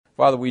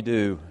Father, we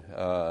do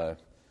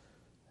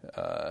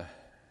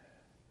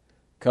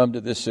come to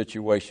this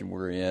situation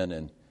we're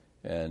in,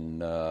 and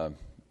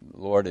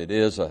Lord, it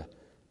is a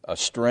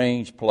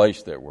strange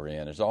place that we're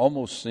in. It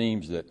almost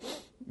seems that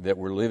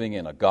we're living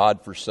in a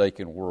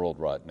God-forsaken world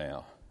right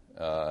now.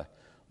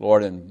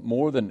 Lord, and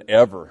more than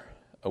ever,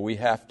 we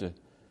have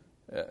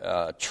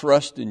to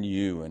trust in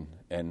you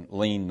and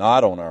lean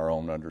not on our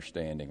own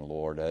understanding,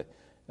 Lord,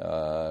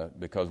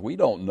 because we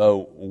don't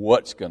know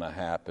what's going to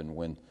happen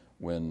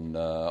when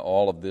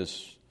all of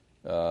this,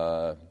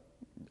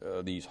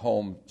 these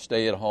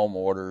stay-at-home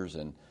orders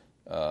and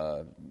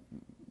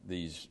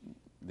these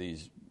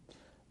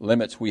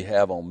limits we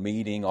have on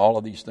meeting, all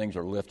of these things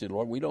are lifted.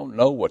 Lord, we don't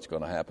know what's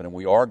going to happen, and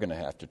we are going to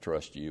have to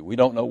trust you. We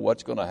don't know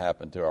what's going to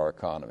happen to our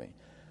economy.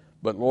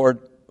 But Lord,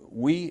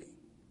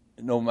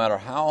 no matter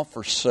how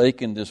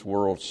forsaken this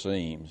world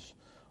seems,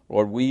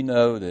 Lord, we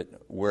know that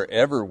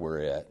wherever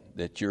we're at,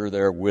 that you're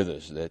there with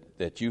us,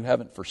 that you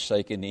haven't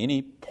forsaken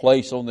any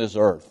place on this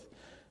earth,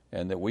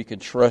 and that we can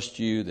trust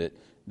you,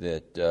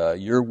 that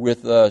you're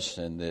with us,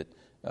 and that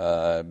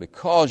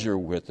because you're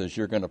with us,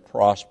 you're going to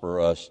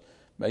prosper us,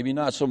 maybe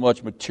not so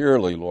much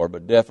materially, Lord,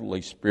 but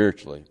definitely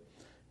spiritually.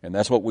 And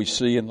that's what we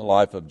see in the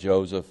life of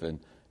Joseph, and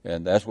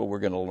that's what we're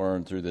going to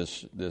learn through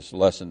this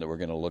lesson that we're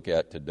going to look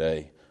at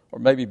today. Or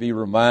maybe be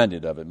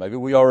reminded of it. Maybe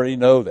we already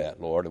know that,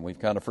 Lord, and we've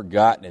kind of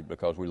forgotten it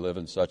because we live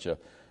in such a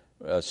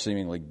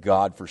seemingly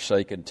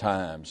God-forsaken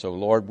time. So,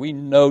 Lord, we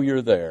know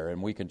you're there,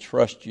 and we can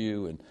trust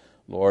you. And,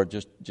 Lord,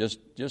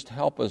 just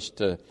help us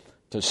to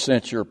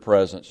sense your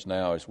presence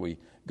now as we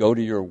go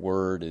to your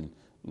word. And,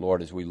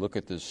 Lord, as we look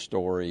at this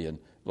story. And,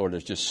 Lord,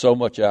 there's just so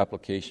much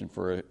application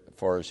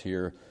for us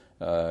here.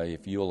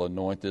 If you'll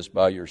anoint this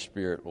by your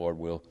Spirit, Lord,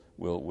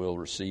 we'll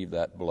receive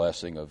that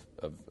blessing of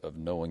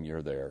knowing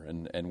you're there.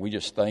 And we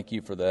just thank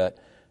you for that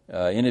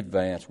in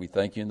advance. We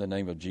thank you in the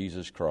name of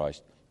Jesus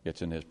Christ.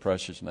 It's in his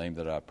precious name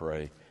that I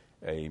pray.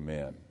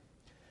 Amen.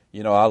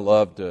 You know, I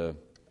love to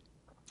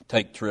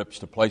take trips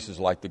to places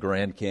like the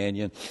Grand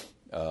Canyon.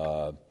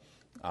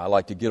 I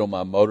like to get on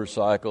my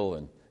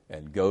motorcycle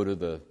and go to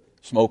the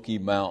Smoky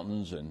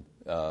Mountains and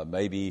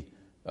maybe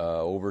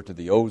over to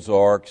the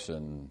Ozarks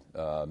and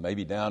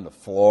maybe down to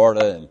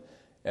Florida.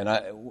 And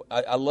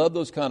I love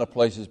those kind of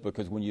places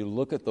because when you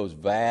look at those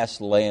vast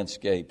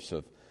landscapes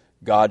of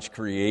God's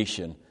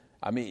creation,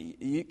 I mean,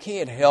 you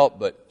can't help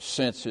but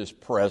sense his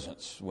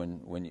presence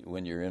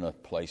when you're in a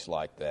place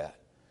like that.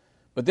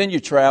 But then you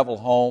travel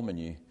home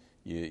and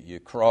you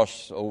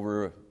cross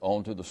over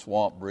onto the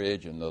swamp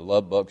bridge and the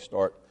love bugs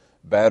start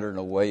battering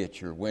away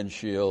at your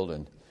windshield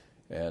and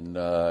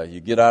you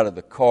get out of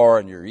the car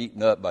and you're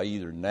eaten up by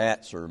either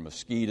gnats or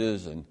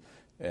mosquitoes and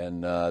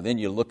then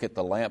you look at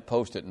the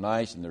lamppost at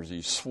night, and there's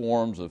these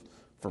swarms of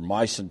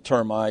Formosan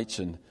termites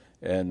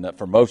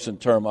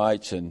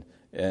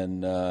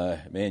and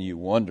man, you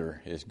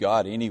wonder, is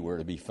God anywhere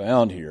to be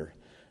found here?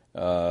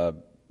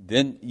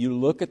 Then you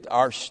look at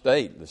our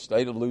state, the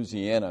state of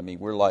Louisiana. I mean,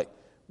 we're like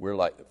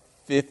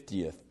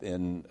 50th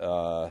in,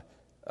 are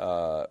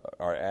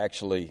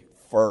actually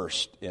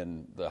first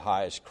in the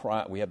highest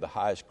crime. We have the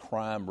highest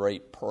crime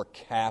rate per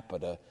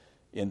capita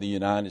in the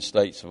United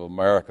States of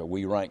America.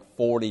 We rank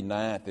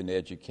 49th in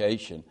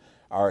education.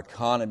 Our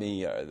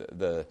economy,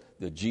 the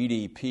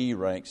GDP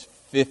ranks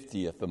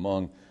 50th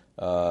among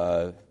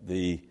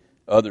the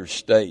other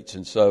states.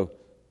 And so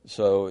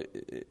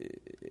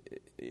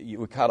you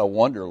would kind of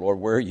wonder, Lord,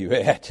 where are you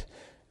at?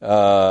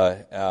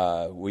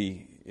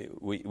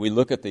 We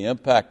look at the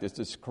impact that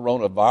this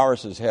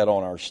coronavirus has had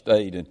on our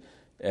state,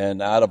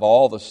 and out of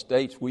all the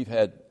states, we've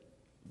had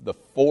the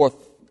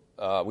fourth.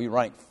 We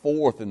rank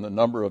fourth in the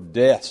number of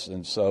deaths.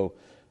 And so,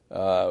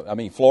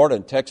 Florida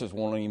and Texas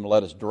won't even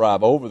let us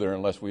drive over there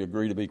unless we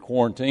agree to be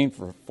quarantined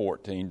for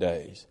 14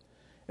 days.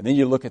 And then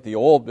you look at the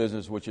oil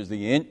business, which is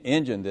the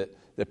engine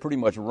that pretty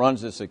much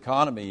runs this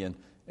economy,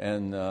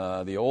 and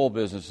the oil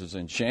business is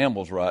in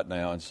shambles right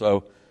now. And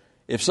so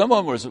if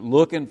someone was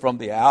looking from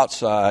the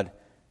outside,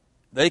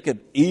 they could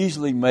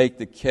easily make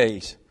the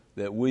case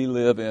that we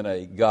live in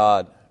a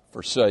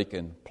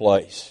God-forsaken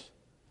place.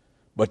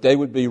 But they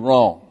would be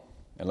wrong.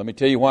 And let me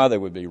tell you why they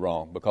would be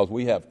wrong. Because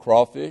we have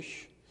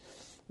crawfish,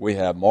 we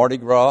have Mardi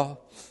Gras,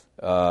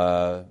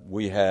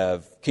 we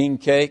have king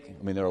cake.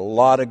 I mean, there are a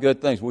lot of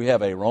good things. We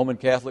have a Roman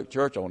Catholic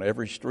church on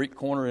every street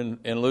corner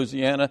in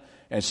Louisiana.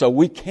 And so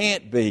we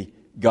can't be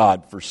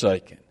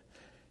God-forsaken.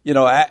 You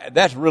know,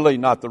 that's really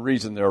not the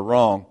reason they're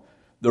wrong.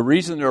 The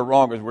reason they're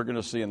wrong is we're going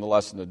to see in the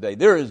lesson today.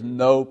 There is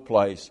no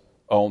place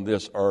on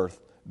this earth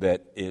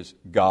that is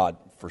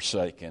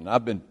God-forsaken.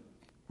 I've been,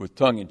 with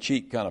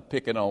tongue-in-cheek, kind of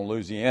picking on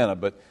Louisiana,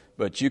 but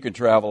you can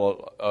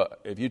travel,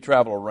 if you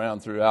travel around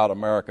throughout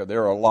America,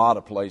 there are a lot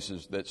of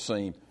places that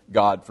seem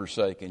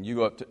God-forsaken. You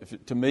go up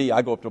to me,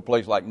 I go up to a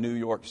place like New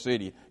York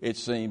City, it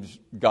seems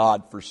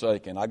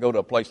God-forsaken. I go to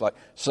a place like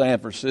San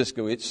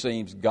Francisco, it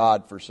seems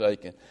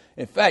God-forsaken.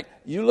 In fact,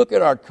 you look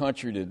at our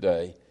country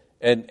today,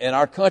 and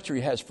our country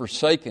has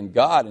forsaken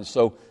God. And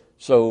so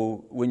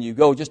when you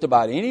go just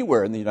about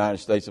anywhere in the United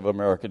States of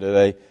America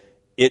today,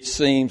 it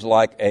seems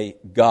like a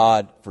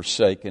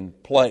God-forsaken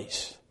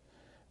place.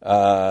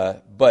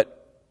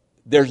 But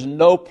there's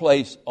no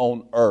place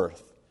on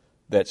earth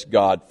that's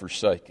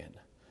God-forsaken.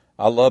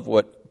 I love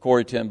what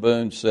Corrie ten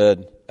Boom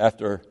said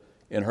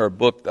in her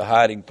book, The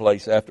Hiding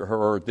Place, after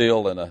her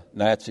ordeal in a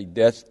Nazi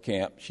death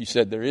camp. She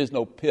said, there is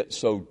no pit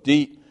so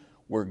deep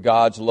where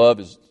God's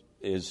love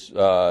is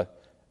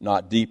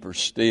not deeper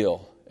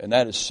still. And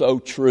that is so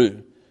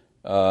true.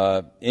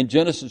 In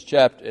Genesis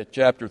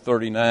chapter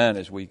 39,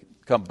 as we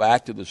come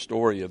back to the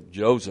story of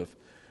Joseph,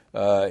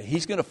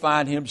 he's going to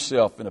find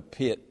himself in a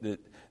pit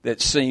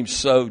that seems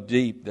so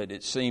deep that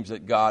it seems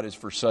that God has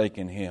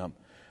forsaken him.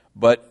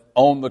 But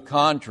on the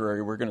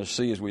contrary, we're going to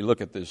see as we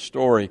look at this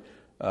story,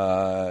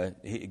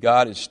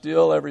 God is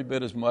still every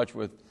bit as much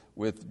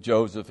with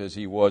Joseph as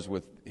he was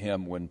with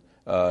him when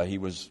he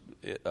was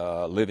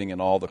living in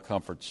all the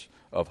comforts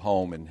of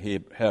home in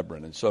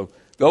Hebron. And so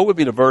go with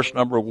me to verse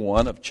number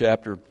 1 of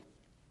chapter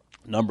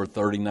number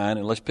 39,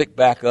 and let's pick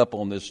back up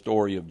on this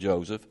story of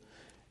Joseph.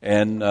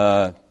 And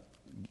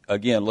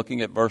again,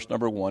 looking at verse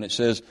number 1, it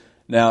says,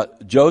 now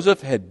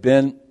Joseph had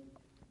been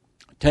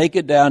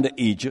taken down to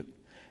Egypt,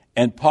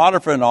 and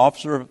Potiphar, an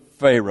officer of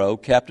Pharaoh,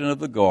 captain of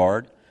the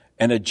guard,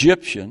 an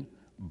Egyptian,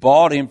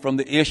 bought him from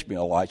the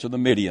Ishmaelites or the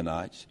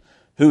Midianites,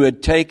 who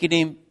had taken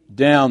him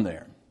down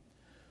there.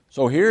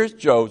 So here's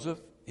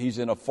Joseph. He's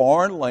in a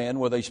foreign land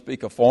where they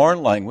speak a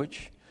foreign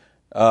language.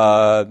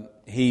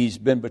 He's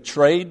been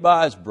betrayed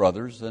by his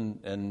brothers,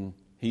 and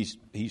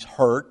he's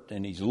hurt,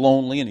 and he's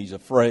lonely, and he's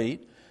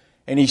afraid.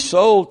 And he's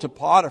sold to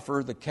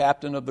Potiphar, the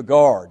captain of the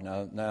guard.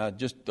 Now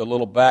just a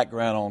little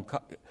background on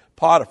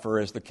Potiphar.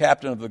 As the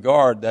captain of the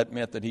guard, that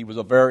meant that he was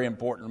a very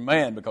important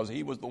man because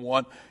he was the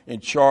one in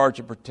charge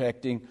of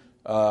protecting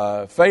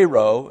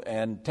Pharaoh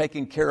and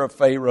taking care of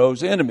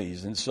Pharaoh's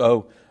enemies. And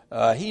so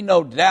he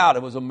no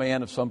doubt was a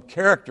man of some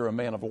character, a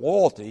man of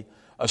loyalty,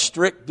 a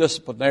strict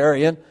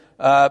disciplinarian,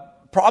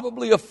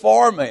 probably a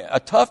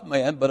tough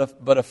man,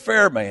 but a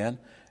fair man.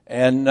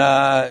 And,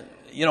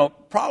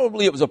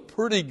 probably it was a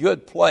pretty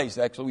good place.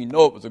 Actually, we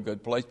know it was a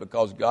good place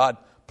because God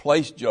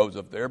placed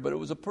Joseph there, but it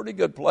was a pretty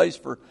good place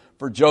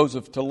for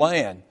Joseph to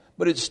land.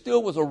 But it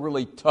still was a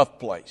really tough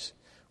place.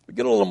 We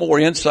get a little more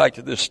insight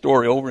to this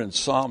story over in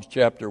Psalms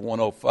chapter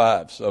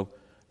 105. So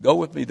go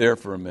with me there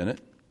for a minute.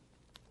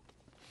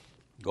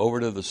 Go over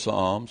to the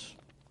Psalms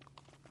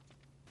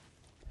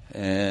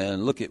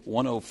and look at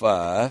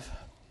 105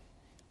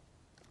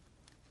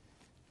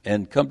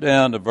 and come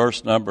down to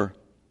verse number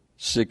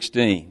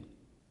 16.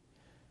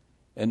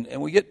 And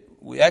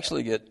we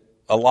actually get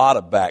a lot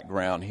of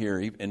background here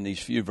in these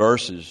few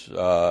verses,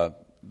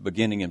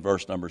 beginning in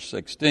verse number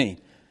 16.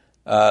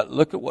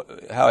 Look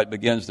at how it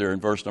begins there in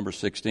verse number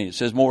 16. It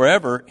says,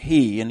 moreover,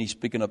 and he's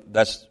speaking of,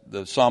 that's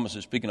the psalmist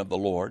is speaking of the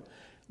Lord.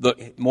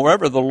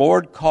 Moreover, the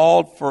Lord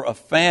called for a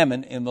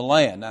famine in the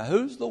land. Now,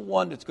 who's the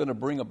one that's going to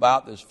bring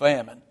about this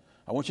famine?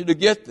 I want you to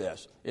get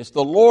this. It's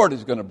the Lord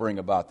who's going to bring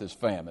about this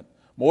famine.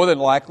 More than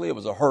likely, it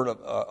was a horde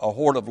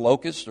of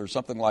locusts or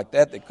something like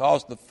that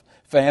caused the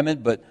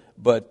famine, but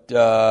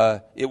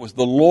it was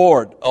the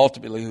Lord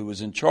ultimately who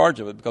was in charge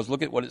of it, because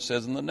look at what it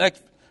says in the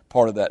next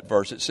part of that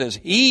verse. It says,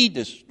 he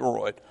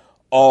destroyed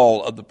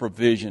all of the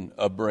provision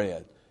of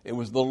bread. It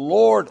was the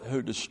Lord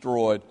who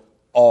destroyed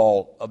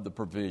all of the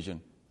provision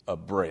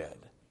of bread.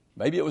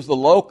 Maybe it was the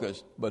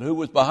locust, but who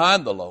was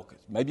behind the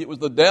locust? Maybe it was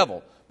the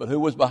devil, but who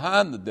was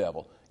behind the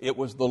devil? It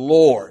was the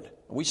Lord.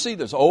 We see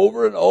this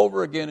over and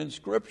over again in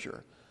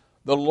Scripture.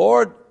 The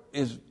Lord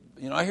is,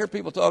 I hear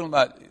people talking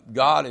about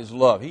God is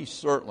love. He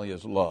certainly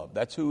is love.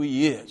 That's who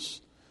He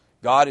is.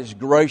 God is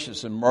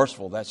gracious and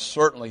merciful. That's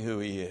certainly who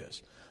He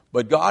is.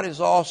 But God is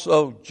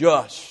also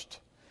just.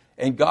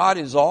 And God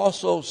is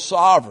also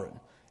sovereign.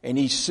 And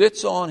He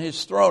sits on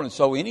His throne. And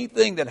so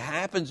anything that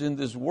happens in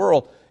this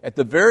world, at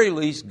the very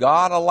least,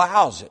 God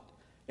allows it.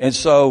 And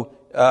so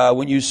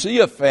when you see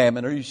a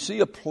famine or you see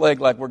a plague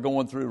like we're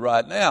going through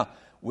right now,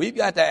 we've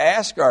got to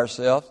ask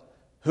ourselves,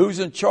 who's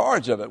in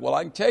charge of it? Well,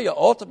 I can tell you,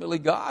 ultimately,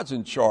 God's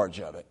in charge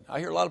of it. I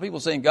hear a lot of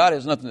people saying God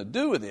has nothing to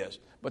do with this,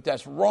 but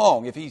that's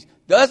wrong. If He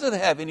doesn't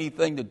have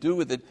anything to do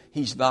with it,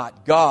 He's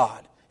not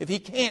God. If He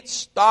can't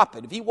stop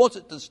it, if He wants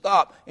it to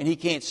stop and He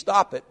can't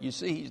stop it, you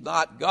see, He's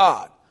not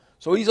God.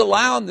 So He's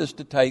allowing this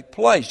to take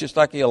place, just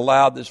like He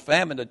allowed this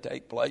famine to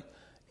take place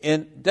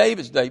in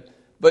David's day,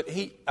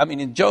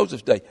 in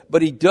Joseph's day.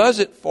 But He does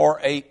it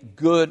for a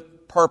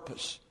good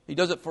purpose. He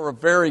does it for a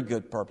very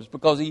good purpose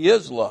because He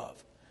is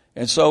love.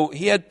 And so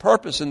He had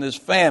purpose in this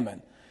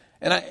famine.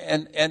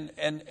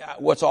 And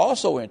what's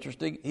also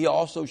interesting, He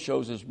also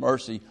shows His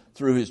mercy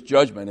through His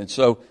judgment. And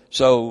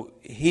so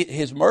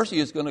His mercy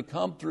is going to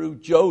come through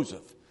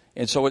Joseph.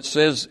 And so it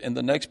says in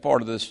the next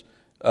part of this,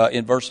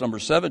 in verse number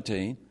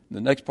 17,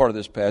 the next part of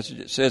this passage,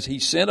 it says, He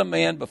sent a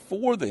man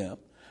before them,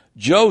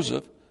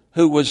 Joseph,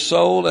 who was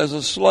sold as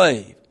a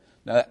slave.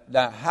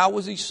 Now, how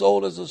was he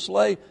sold as a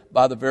slave?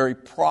 By the very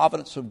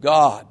providence of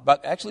God,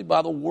 but actually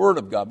by the Word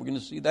of God. We're going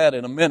to see that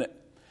in a minute.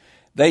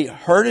 They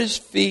hurt his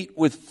feet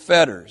with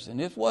fetters. And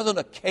this wasn't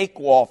a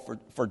cakewalk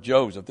for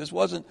Joseph.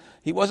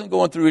 He wasn't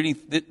going through any,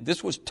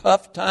 this was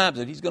tough times,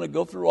 and he's going to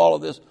go through all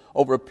of this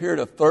over a period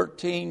of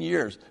 13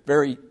 years.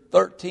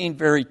 13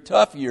 very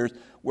tough years,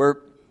 where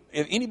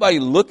if anybody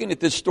looking at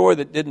this story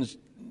that didn't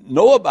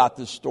know about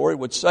this story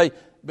would say,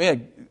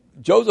 man,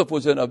 Joseph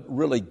was in a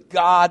really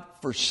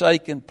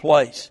God-forsaken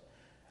place.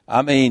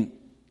 I mean,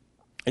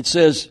 it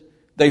says,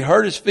 they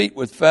hurt his feet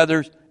with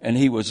feathers, and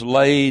he was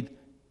laid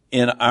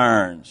in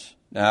irons.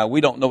 Now,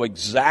 we don't know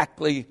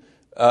exactly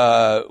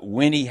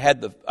when he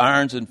had the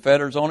irons and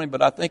fetters on him,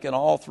 but I think in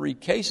all three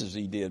cases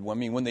he did. I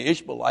mean, when the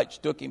Ishmaelites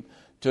took him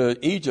to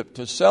Egypt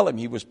to sell him,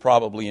 he was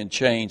probably in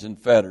chains and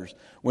fetters.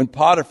 When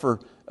Potiphar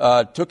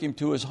took him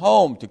to his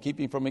home to keep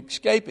him from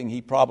escaping,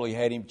 he probably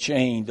had him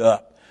chained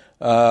up.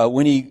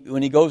 When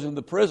he goes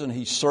into prison,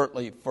 he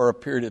certainly, for a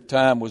period of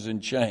time, was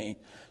in chains.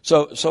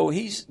 So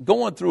he's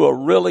going through a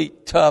really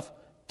tough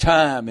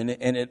time, and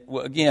it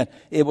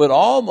would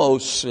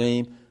almost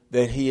seem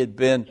that he had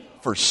been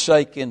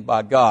forsaken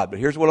by God. But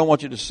here's what I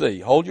want you to see.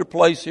 Hold your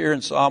place here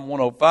in Psalm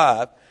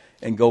 105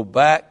 and go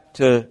back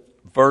to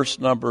verse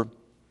number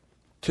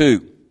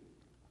 2.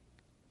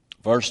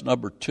 Verse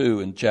number 2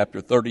 in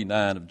chapter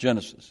 39 of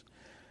Genesis.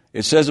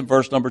 It says in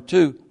verse number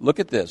 2, look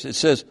at this. It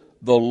says,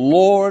 the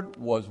Lord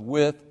was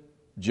with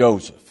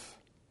Joseph.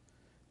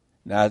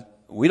 Now,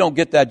 we don't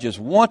get that just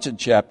once in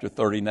chapter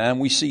 39.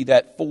 We see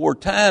that 4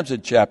 times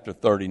in chapter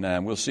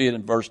 39. We'll see it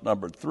in verse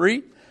number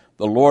 3.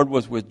 The Lord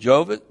was with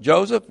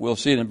Joseph. We'll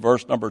see it in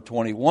verse number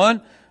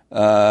 21.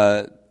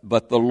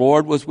 But the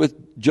Lord was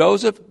with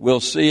Joseph.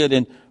 We'll see it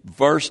in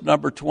verse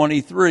number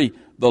 23.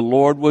 The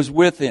Lord was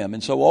with him.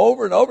 And so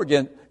over and over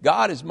again,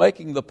 God is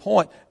making the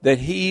point that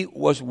he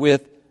was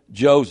with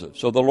Joseph.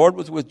 So the Lord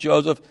was with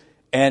Joseph,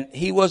 and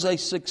he was a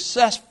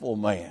successful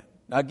man.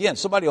 Now again,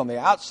 somebody on the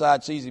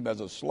outside sees him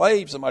as a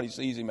slave. Somebody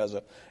sees him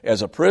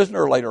as a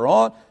prisoner later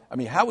on. I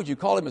mean, how would you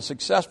call him a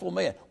successful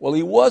man? Well,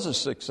 he was a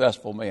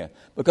successful man.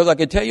 Because I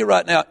can tell you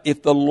right now,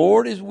 if the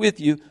Lord is with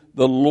you,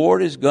 the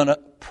Lord is going to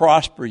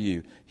prosper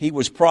you. He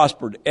was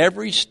prospered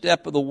every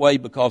step of the way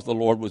because the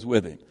Lord was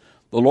with him.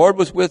 The Lord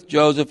was with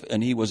Joseph,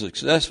 and he was a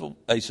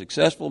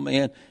successful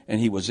man, and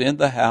he was in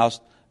the house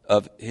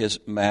of his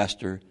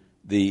master,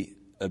 the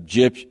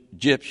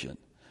Egyptian.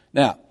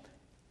 Now,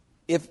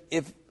 if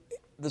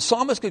the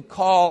psalmist could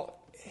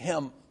call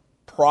him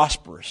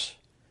prosperous,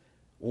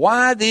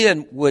 why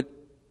then would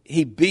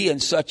he be in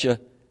such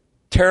a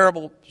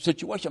terrible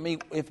situation? I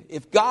mean,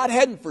 if God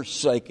hadn't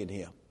forsaken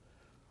him,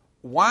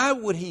 why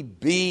would he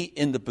be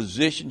in the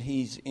position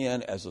he's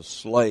in as a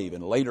slave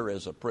and later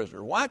as a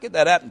prisoner? Why could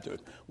that happen to him?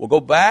 We'll go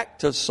back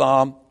to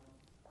Psalm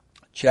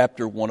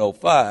chapter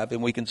 105,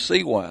 and we can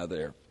see why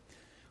there.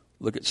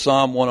 Look at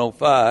Psalm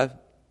 105,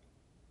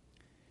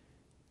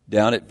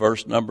 down at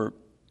verse number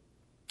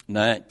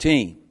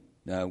 19.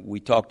 Now, we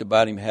talked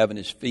about him having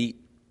his feet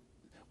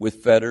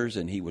with fetters,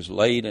 and he was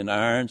laid in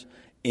irons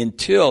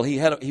until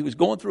he was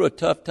going through a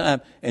tough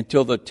time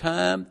until the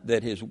time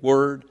that his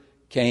word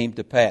came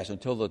to pass,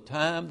 until the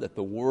time that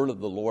the word of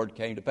the Lord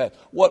came to pass.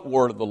 What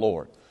word of the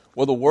Lord?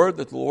 Well, the word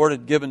that the Lord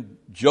had given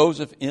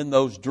Joseph in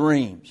those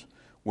dreams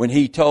when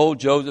he told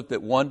Joseph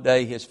that one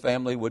day his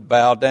family would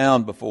bow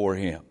down before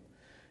him.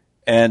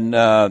 And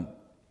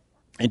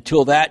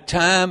until that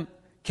time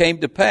came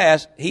to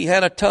pass, he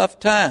had a tough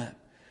time.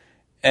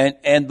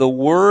 And the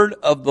word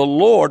of the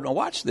Lord, now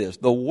watch this,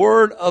 the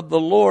word of the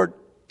Lord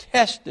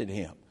tested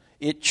him.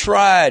 It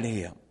tried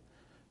him.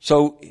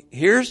 So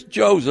here's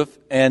Joseph,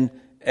 and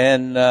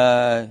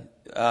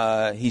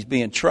he's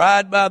being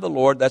tried by the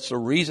Lord. That's the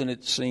reason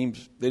it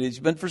seems that he's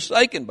been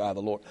forsaken by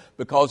the Lord,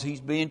 because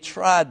he's being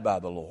tried by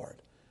the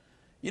Lord.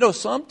 You know,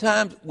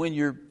 sometimes when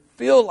you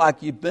feel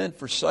like you've been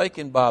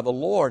forsaken by the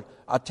Lord,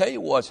 I'll tell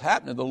you what's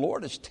happening. The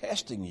Lord is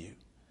testing you.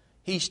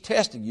 He's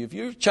testing you. If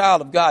you're a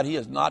child of God, he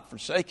has not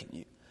forsaken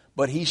you,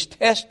 but he's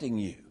testing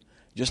you,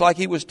 just like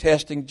he was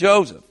testing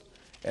Joseph.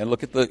 And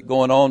look at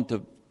going on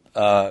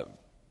to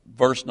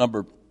verse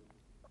number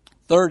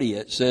 30.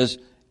 It says,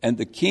 and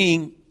the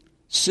king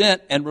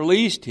sent and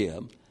released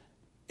him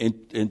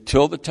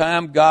until the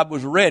time God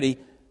was ready.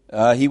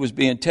 He was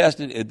being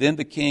tested, and then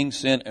the king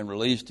sent and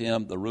released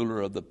him. The ruler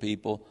of the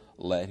people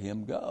let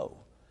him go.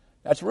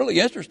 That's really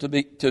interesting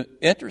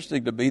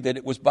to me that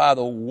it was by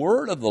the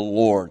word of the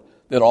Lord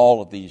that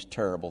all of these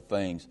terrible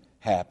things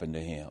happened to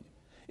him.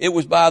 It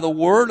was by the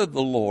word of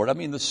the Lord. I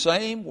mean, the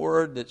same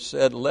word that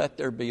said, "Let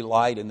there be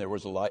light," and there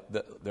was light.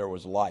 There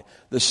was light.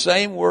 The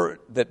same word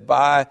that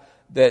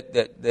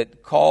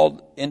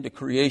called into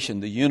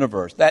creation the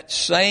universe. That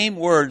same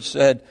word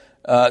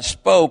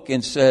spoke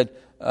and said,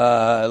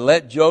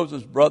 "Let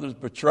Joseph's brothers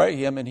betray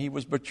him," and he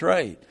was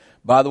betrayed.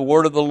 By the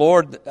word of the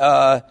Lord,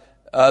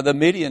 the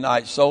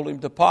Midianites sold him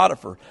to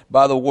Potiphar.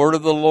 By the word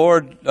of the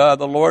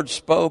Lord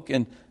spoke,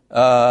 and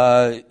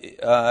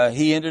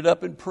he ended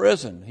up in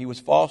prison. He was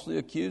falsely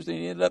accused, and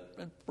he ended up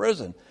in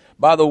prison.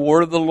 By the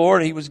word of the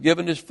Lord, he was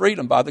given his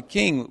freedom by the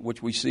king,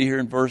 which we see here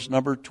in verse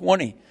number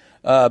 20.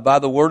 By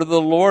the word of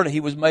the Lord, he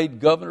was made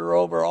governor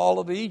over all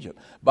of Egypt.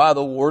 By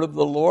the word of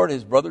the Lord,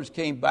 his brothers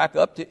came back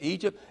up to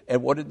Egypt.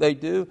 And what did they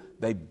do?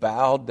 They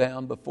bowed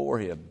down before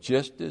him,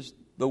 just as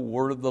the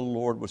word of the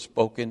Lord was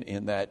spoken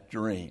in that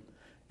dream.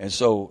 And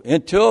so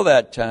until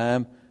that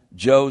time,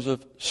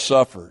 Joseph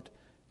suffered.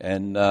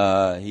 And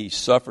he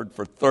suffered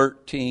for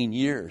 13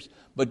 years.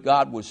 But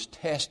God was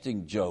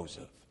testing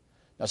Joseph.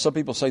 Now, some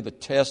people say the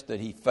test that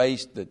he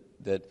faced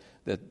that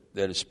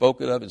is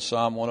spoken of in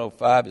Psalm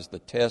 105 is the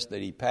test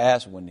that he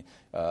passed when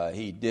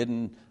he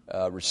didn't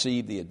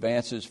receive the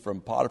advances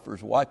from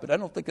Potiphar's wife. But I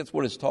don't think that's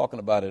what it's talking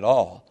about at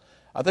all.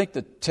 I think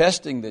the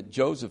testing that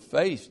Joseph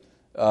faced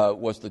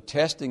was the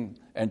testing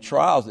and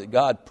trials that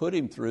God put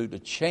him through to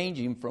change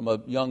him from a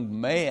young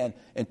man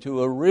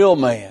into a real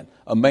man,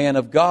 a man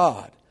of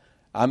God.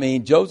 I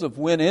mean, Joseph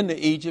went into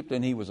Egypt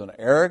and he was an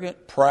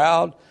arrogant,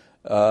 proud,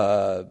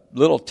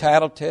 little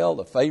tattletale,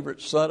 the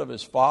favorite son of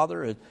his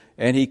father,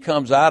 and he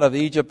comes out of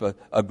Egypt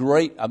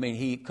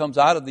he comes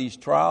out of these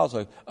trials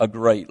a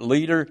great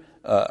leader,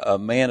 a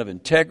man of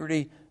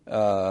integrity,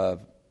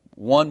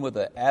 one with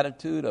the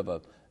attitude of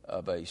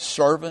a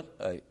servant,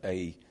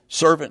 a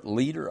servant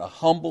leader, a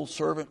humble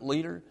servant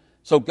leader.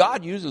 So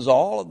God used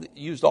all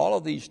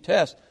of these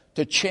tests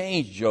to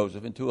change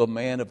Joseph into a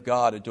man of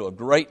God, into a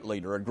great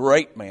leader, a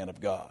great man of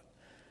God.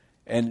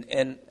 And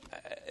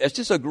it's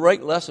just a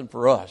great lesson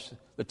for us.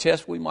 The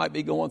tests we might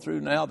be going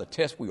through now, the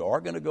tests we are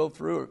going to go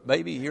through, or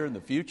maybe here in the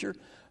future,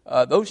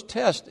 those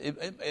tests,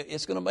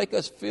 it's going to make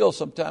us feel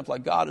sometimes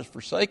like God has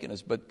forsaken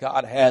us, but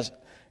God hasn't.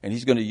 And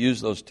he's going to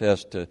use those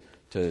tests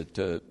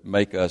to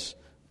make us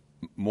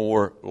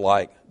more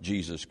like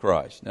Jesus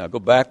Christ. Now, go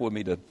back with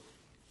me to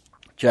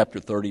chapter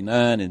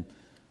 39, and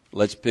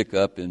let's pick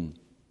up in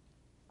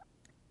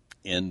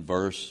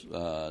verse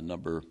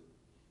number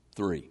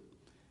 3.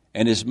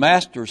 And his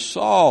master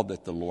saw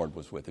that the Lord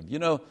was with him. You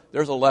know,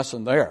 there's a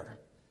lesson there.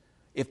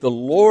 If the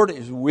Lord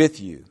is with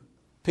you,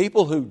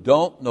 people who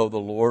don't know the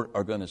Lord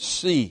are going to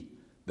see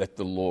that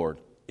the Lord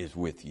is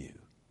with you.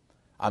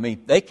 I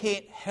mean, they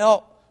can't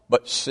help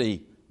but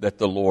see that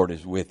the Lord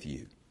is with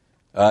you.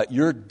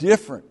 You're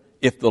different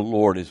if the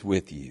Lord is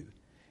with you.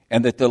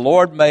 And that the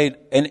Lord made,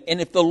 and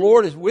if the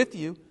Lord is with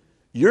you,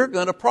 you're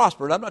going to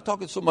prosper. And I'm not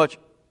talking so much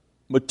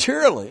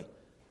materially,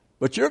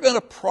 but you're going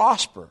to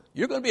prosper.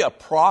 You're going to be a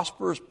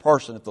prosperous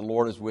person if the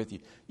Lord is with you.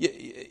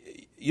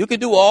 You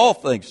can do all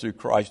things through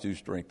Christ who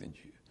strengthens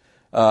you.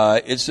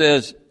 It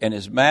says, and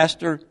his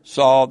master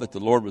saw that the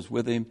Lord was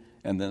with him,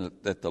 and then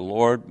that the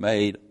Lord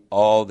made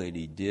all that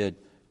he did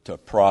to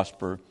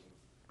prosper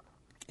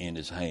in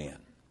his hand.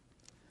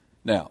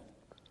 Now,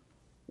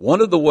 one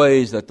of the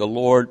ways that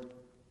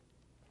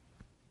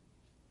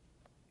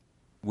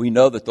we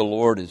know that the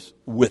Lord is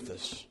with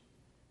us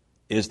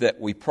is that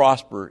we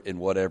prosper in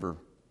whatever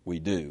we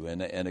do.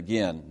 And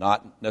again,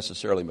 not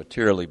necessarily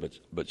materially,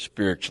 but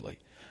spiritually.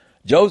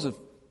 Joseph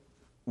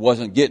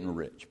wasn't getting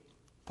rich.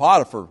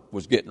 Potiphar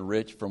was getting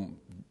rich from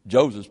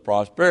Joseph's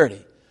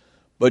prosperity.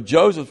 But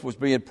Joseph was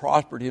being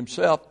prospered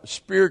himself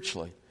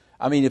spiritually.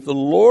 I mean, if the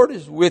Lord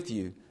is with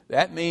you,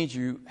 that means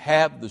you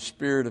have the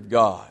Spirit of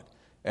God.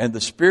 And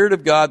the Spirit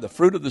of God, the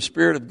fruit of the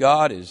Spirit of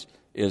God is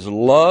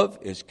love,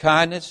 is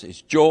kindness,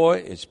 is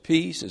joy, is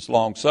peace, is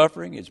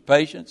long-suffering, is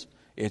patience,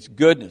 it's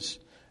goodness.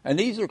 And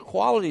these are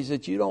qualities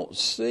that you don't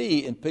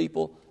see in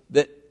people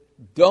that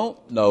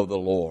don't know the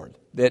Lord,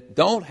 that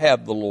don't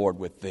have the Lord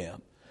with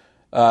them.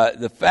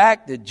 The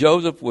fact that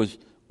Joseph was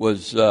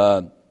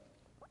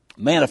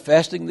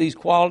manifesting these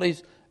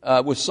qualities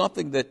was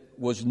something that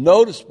was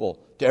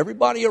noticeable to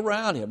everybody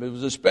around him. It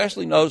was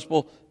especially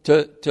noticeable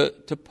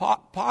to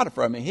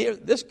Potiphar. I mean,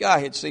 this guy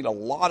had seen a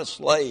lot of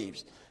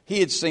slaves. He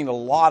had seen a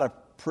lot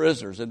of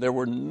prisoners, and there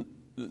were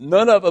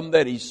none of them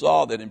that he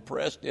saw that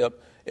impressed him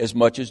as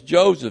much as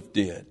Joseph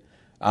did.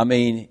 I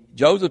mean,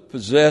 Joseph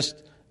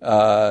possessed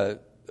a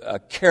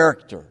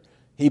character.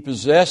 He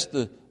possessed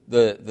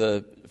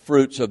the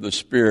fruits of the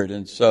Spirit,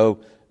 and so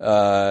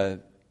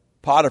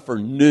Potiphar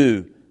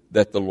knew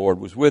that the Lord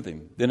was with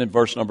him. Then in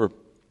verse number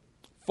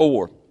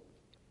 4,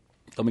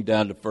 coming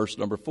down to verse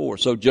number 4,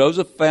 so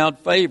Joseph found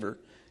favor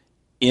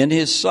in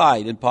his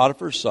sight, in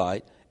Potiphar's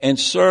sight, and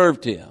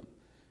served him.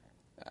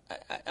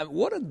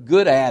 What a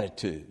good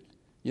attitude.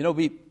 You know,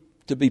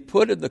 to be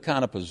put in the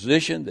kind of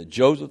position that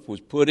Joseph was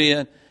put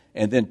in,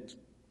 and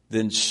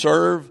then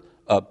serve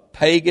a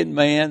pagan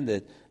man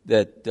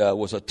that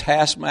was a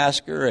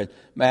taskmaster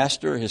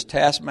his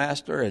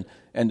taskmaster,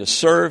 and to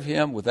serve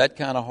him with that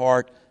kind of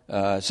heart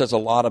says a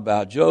lot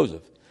about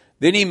Joseph.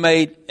 Then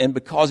and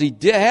because he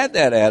had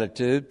that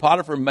attitude,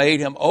 Potiphar made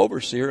him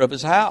overseer of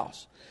his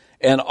house,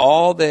 and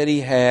all that he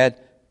had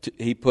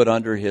he put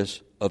under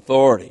his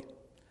authority.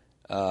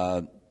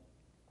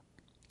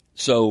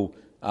 So,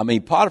 I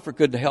mean, Potiphar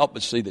couldn't help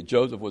but see that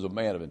Joseph was a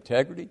man of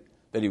integrity,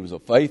 that he was a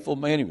faithful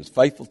man. He was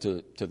faithful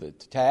to the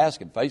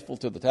task and faithful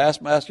to the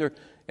taskmaster.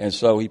 And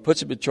so he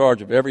puts him in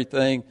charge of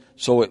everything.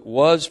 So it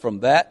was from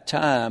that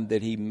time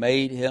that he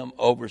made him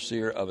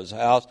overseer of his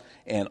house.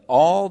 And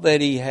all that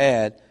he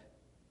had,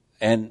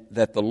 and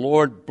that the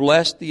Lord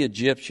blessed the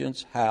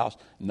Egyptian's house,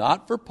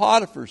 not for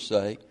Potiphar's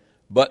sake,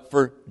 but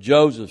for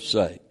Joseph's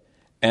sake.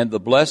 And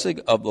the blessing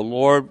of the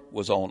Lord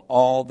was on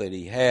all that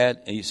he had.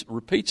 And he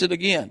repeats it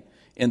again,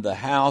 in the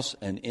house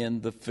and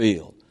in the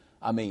field.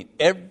 I mean,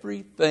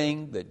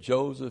 everything that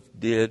Joseph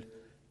did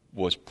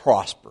was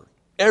prosper.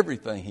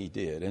 Everything he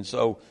did. And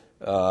so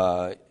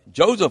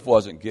Joseph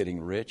wasn't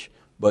getting rich,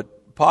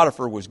 but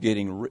Potiphar was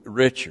getting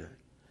richer.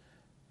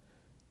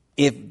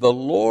 If the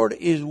Lord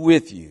is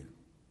with you,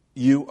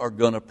 you are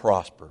going to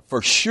prosper.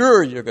 For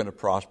sure you're going to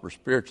prosper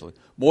spiritually.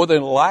 More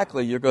than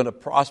likely you're going to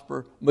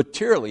prosper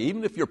materially.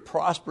 Even if you're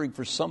prospering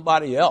for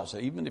somebody else,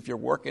 even if you're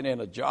working in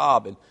a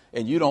job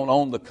and you don't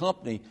own the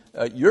company,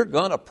 you're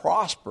going to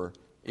prosper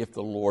if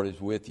the Lord is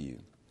with you.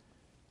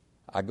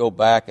 I go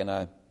back and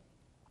I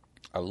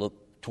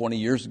look 20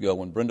 years ago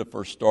when Brenda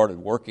first started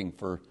working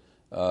for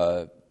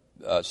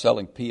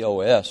selling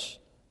POS,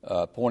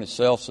 point of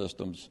sale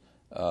systems,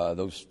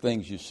 those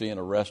things you see in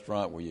a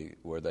restaurant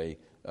where they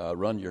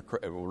run your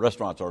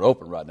restaurants aren't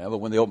open right now, but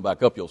when they open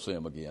back up, you'll see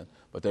them again.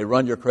 But they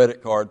run your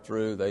credit card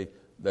through. They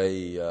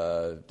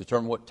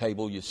determine what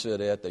table you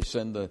sit at. They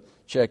send the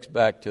checks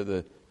back to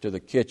the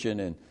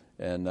kitchen,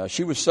 and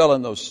she was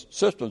selling those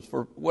systems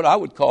for what I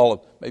would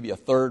call maybe a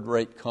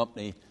third-rate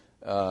company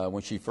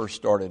when she first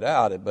started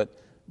out.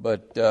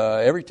 But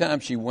every time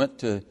she went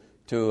to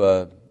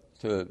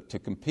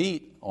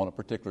compete on a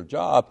particular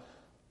job,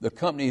 the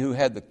company who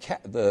had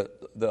the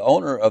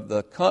owner of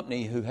the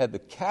company who had the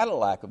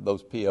Cadillac of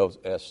those POS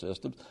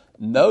systems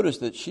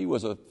noticed that she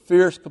was a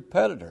fierce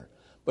competitor,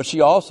 but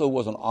she also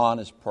was an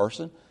honest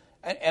person,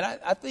 and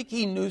I think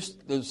he knew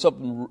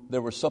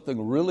there was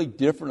something really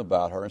different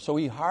about her, and so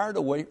he hired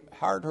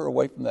her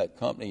away from that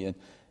company,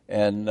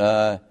 and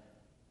I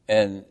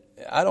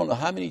don't know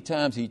how many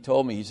times he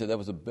told me, he said that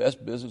was the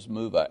best business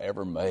move I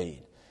ever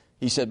made.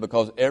 He said,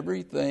 because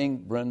everything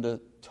Brenda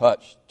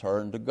touched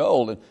turned to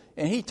gold.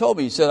 And he told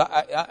me, he said,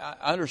 I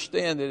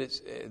understand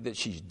that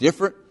she's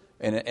different,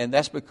 and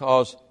that's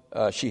because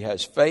she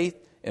has faith,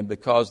 and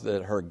because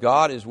that her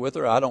God is with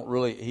her.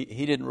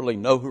 He didn't really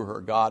know who her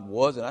God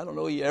was, and I don't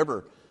know he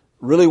ever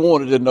really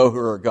wanted to know who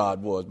her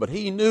God was. But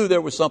he knew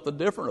there was something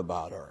different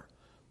about her,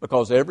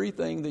 because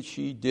everything that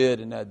she did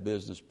in that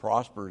business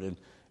prospered,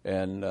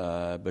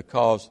 and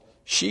because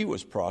she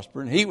was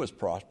prospering, he was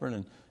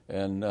prospering,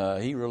 and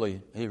he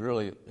really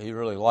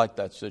liked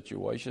that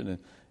situation,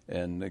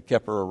 and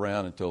kept her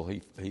around until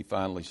he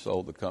finally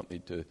sold the company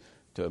to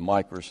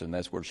Micros, and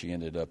that's where she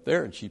ended up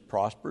there, and she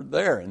prospered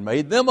there and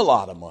made them a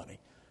lot of money,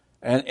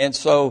 and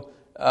so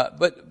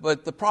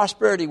but the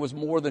prosperity was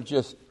more than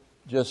just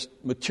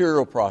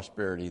material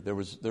prosperity. There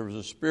was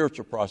a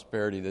spiritual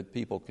prosperity that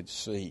people could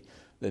see,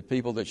 that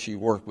people that she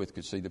worked with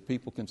could see, that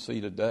people can see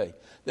today,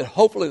 that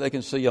hopefully they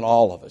can see in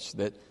all of us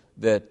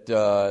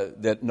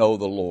that know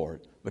the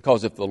Lord.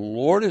 Because if the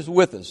Lord is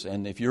with us,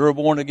 and if you're a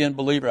born-again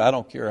believer, I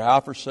don't care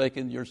how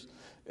forsaken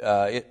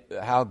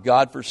how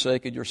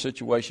God-forsaken your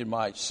situation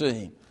might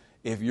seem,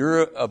 if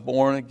you're a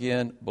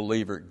born-again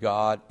believer,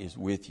 God is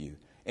with you.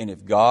 And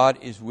if God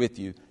is with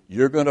you,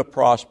 you're going to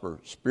prosper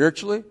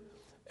spiritually,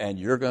 and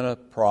you're going to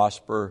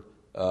prosper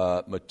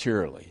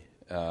materially.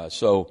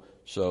 So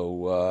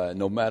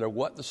no matter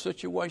what the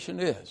situation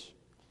is.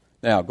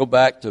 Now, go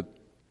back to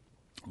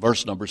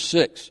verse number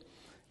 6.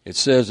 It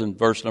says in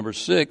verse number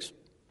 6,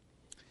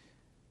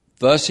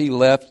 thus he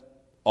left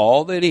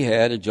all that he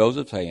had in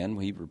Joseph's hand.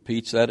 He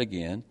repeats that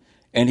again.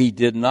 And he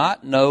did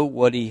not know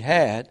what he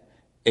had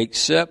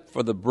except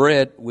for the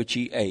bread which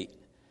he ate.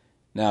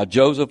 Now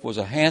Joseph was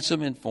a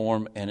handsome in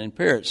form and in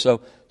appearance.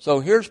 So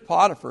here's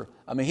Potiphar.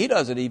 I mean, he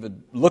doesn't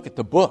even look at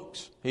the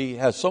books. He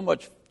has so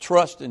much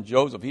trust in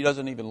Joseph, he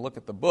doesn't even look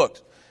at the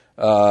books.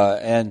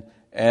 And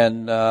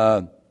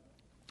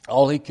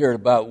all he cared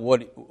about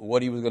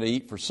what he was going to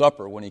eat for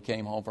supper when he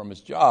came home from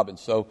his job. And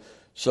so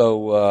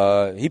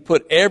he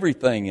put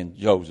everything in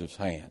Joseph's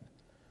hand.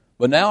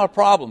 But now a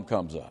problem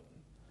comes up.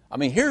 I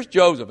mean, here's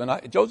Joseph,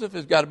 and Joseph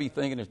has got to be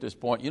thinking at this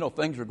point,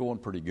 things are going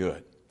pretty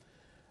good.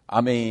 I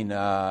mean,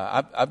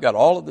 I've got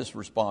all of this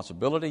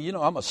responsibility.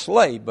 I'm a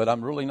slave, but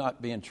I'm really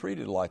not being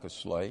treated like a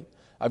slave.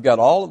 I've got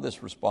all of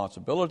this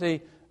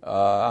responsibility.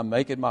 I'm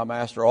making my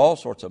master all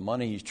sorts of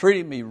money. He's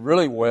treating me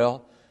really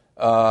well.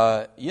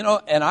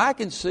 And I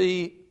can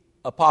see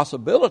a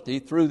possibility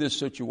through this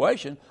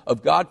situation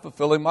of God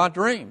fulfilling my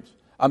dreams.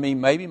 I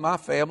mean, maybe my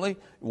family,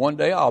 one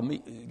day I'll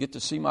get to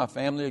see my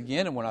family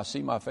again, and when I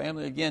see my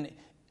family again,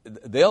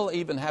 they'll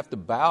even have to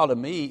bow to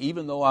me.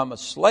 Even though I'm a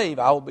slave,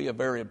 I will be a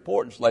very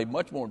important slave,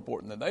 much more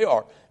important than they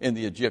are in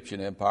the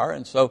Egyptian empire.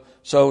 And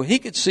so he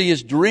could see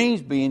his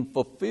dreams being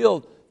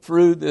fulfilled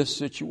through this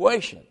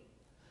situation.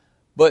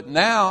 But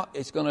now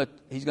he's going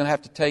to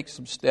have to take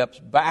some steps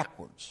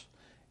backwards.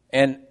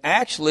 And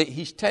actually,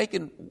 he's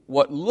taken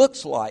what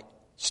looks like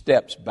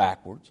steps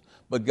backwards,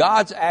 but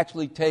God's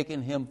actually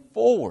taken him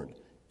forward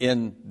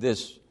in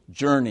this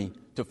journey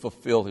to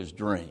fulfill his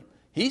dream.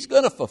 He's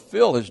going to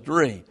fulfill his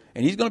dream,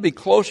 and he's going to be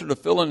closer to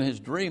fulfilling his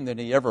dream than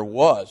he ever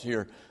was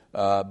here.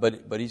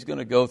 But he's going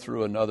to go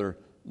through another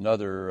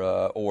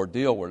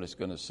ordeal where it's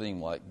going to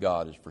seem like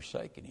God is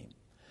forsaking him.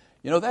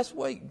 You know, that's the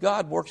way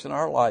God works in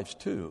our lives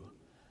too.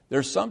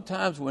 There's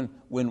sometimes when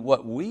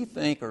what we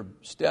think are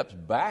steps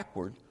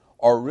backward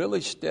are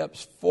really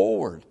steps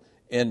forward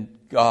in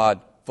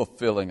God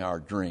fulfilling our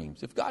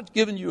dreams. If God's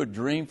given you a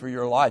dream for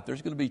your life,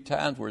 there's going to be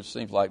times where it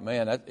seems like,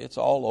 man, it's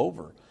all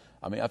over.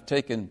 I mean, I've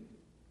taken,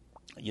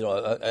 you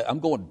know, I'm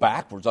going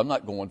backwards. I'm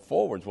not going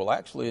forwards. Well,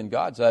 actually, in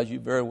God's eyes, you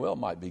very well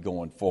might be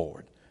going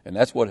forward. And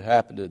that's what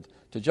happened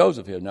to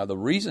Joseph here. Now, the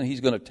reason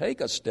he's going to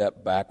take a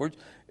step backwards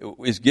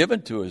is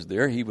given to us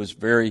there. He was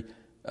very,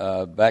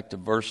 back to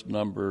verse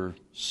number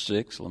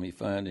 6. Let me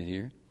find it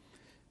here.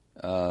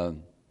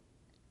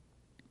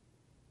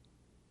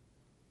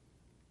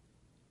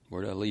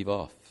 Where did I leave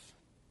off?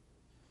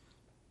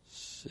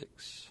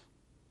 6.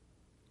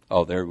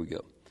 Oh, there we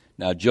go.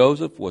 Now,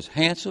 Joseph was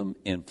handsome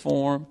in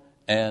form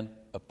and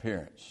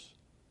appearance.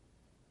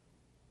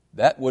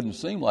 That wouldn't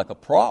seem like a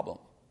problem,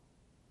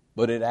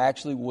 but it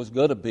actually was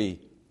going to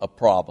be a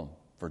problem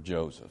for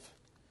Joseph.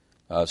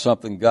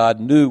 Something God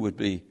knew would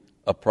be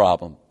a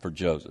problem for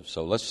Joseph.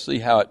 So let's see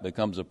how it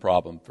becomes a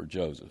problem for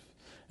Joseph.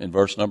 In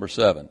verse number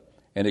 7,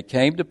 and it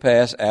came to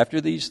pass after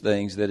these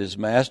things that his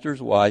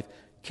master's wife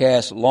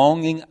cast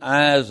longing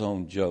eyes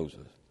on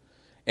Joseph,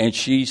 and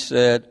she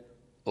said,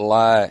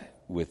 lie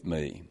with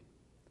me.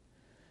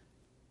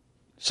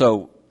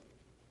 So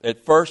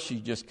at first she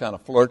just kind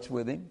of flirts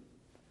with him,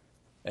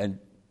 and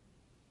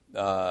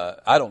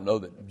I don't know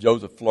that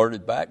Joseph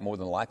flirted back. More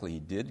than likely he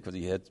did, because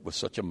he was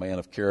such a man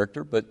of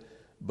character. But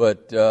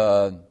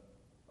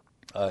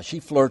she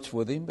flirts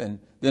with him, and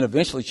then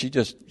eventually she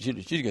gets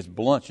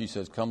blunt. She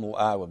says, "Come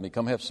lie with me.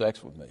 Come have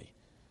sex with me."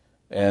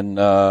 And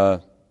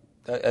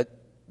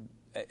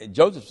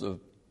Joseph's a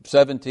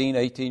 17,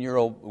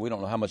 18-year-old. We don't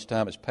know how much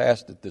time has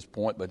passed at this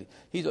point, but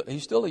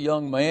he's still a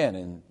young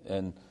man,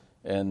 and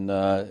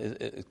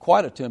it's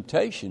quite a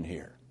temptation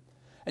here.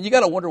 And you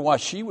got to wonder why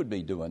she would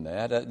be doing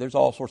that. There's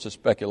all sorts of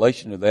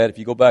speculation of that. If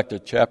you go back to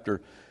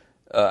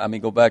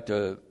go back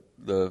to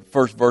the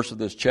first verse of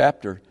this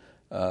chapter,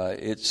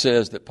 it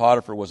says that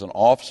Potiphar was an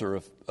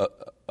officer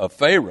of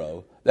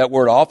Pharaoh. That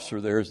word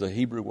officer there is the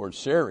Hebrew word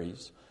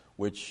seres,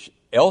 which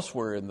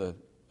elsewhere in the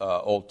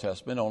Old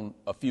Testament on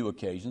a few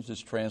occasions is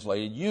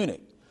translated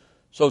eunuch.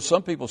 So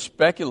some people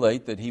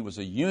speculate that he was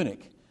a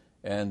eunuch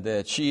and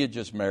that she had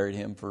just married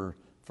him for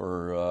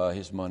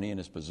his money and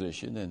his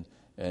position,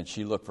 and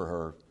she looked for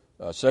her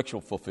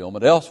sexual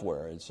fulfillment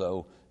elsewhere. And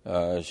so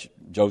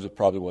Joseph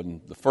probably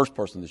wasn't the first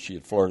person that she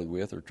had flirted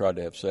with or tried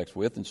to have sex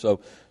with. And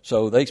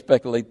so they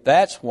speculate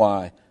that's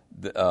why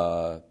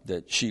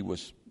that she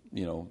was,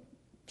 you know,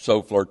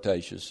 so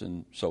flirtatious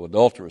and so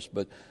adulterous.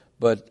 But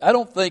I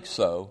don't think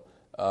so.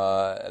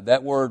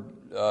 That word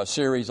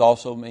seres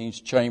also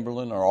means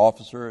chamberlain or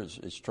officer.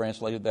 It's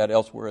translated that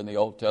elsewhere in the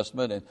Old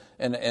Testament.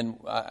 And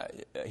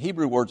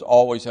Hebrew words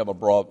always have a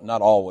broad,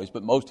 not always,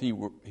 but most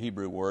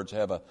Hebrew words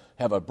have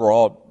a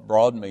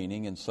broad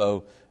meaning. And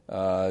so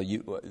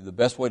the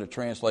best way to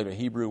translate a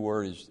Hebrew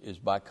word is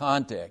by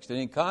context. And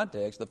in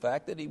context, the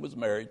fact that he was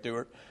married to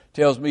her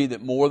tells me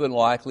that more than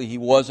likely he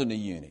wasn't a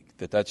eunuch.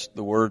 That's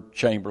the word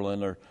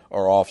chamberlain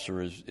or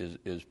officer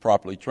is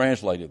properly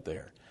translated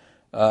there.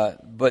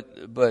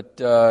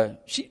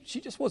 But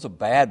she just was a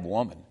bad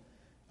woman.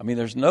 I mean,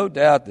 there's no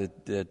doubt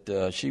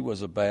that she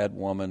was a bad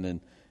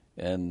woman,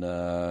 and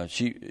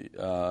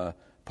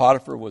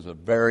Potiphar was a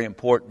very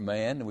important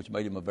man, which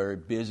made him a very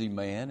busy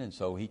man, and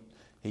so he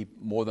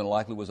more than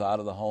likely was out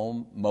of the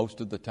home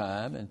most of the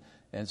time,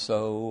 and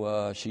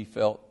so she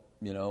felt,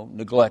 you know,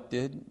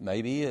 neglected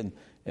maybe,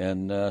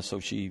 and so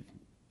she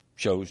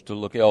chose to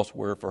look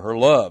elsewhere for her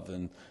love,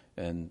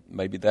 and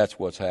maybe that's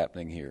what's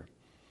happening here.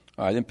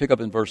 All right, then pick up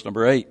in verse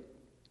number 8.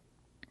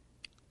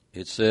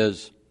 It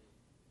says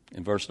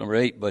in verse number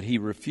 8, but he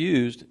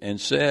refused and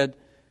said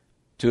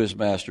to his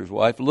master's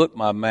wife, look,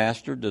 my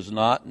master does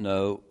not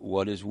know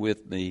what is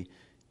with me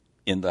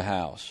in the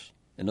house.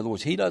 In other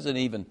words,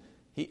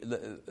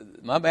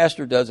 my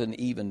master doesn't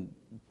even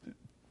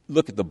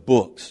look at the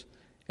books,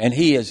 and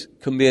he has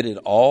committed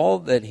all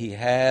that he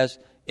has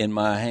in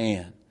my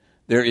hand.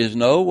 There is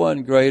no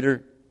one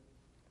greater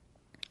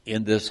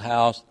in this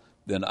house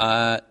than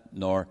I,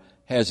 nor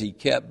has he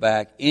kept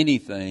back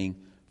anything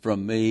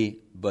from me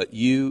but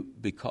you,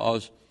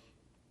 because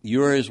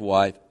you are his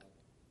wife.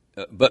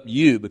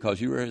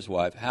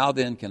 How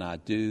then can I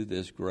do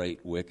this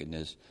great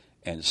wickedness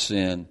and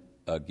sin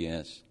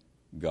against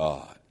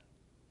God?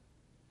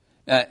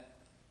 Now,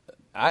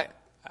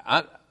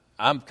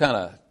 I'm kind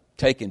of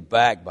taken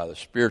back by the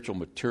spiritual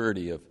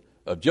maturity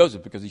of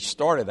Joseph, because he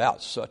started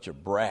out such a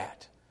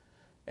brat,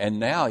 and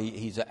now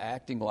he's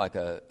acting like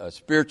a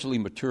spiritually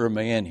mature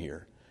man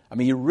here. I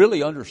mean, he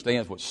really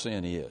understands what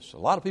sin is. A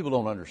lot of people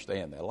don't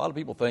understand that. A lot of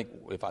people think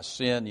if I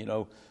sin, you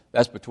know,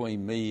 that's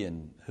between me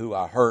and who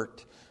I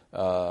hurt.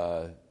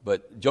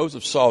 But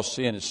Joseph saw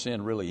sin as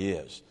sin really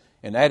is.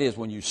 And that is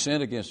when you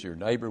sin against your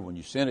neighbor, when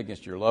you sin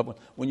against your loved one,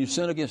 when you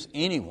sin against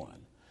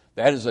anyone,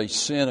 that is a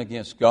sin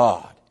against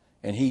God.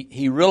 And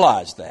he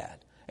realized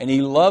that. And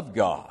he loved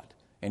God.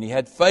 and he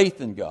had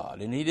faith in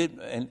God,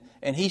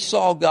 and he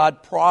saw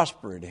God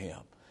prosper in him,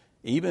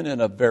 even in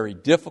a very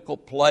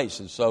difficult place.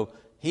 And so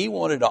he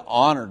wanted to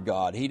honor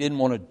God. He didn't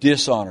want to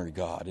dishonor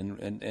God,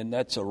 and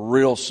that's a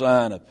real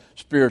sign of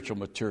spiritual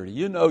maturity.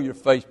 You know your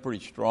faith's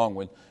pretty strong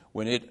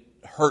when it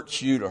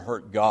hurts you to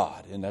hurt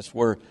God, and that's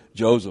where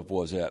Joseph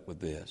was at with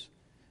this.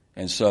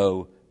 And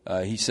so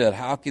he said,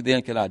 how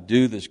then can I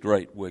do this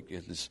great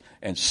wickedness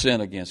and sin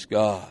against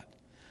God?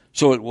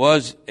 So it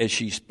was as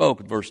she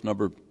spoke, verse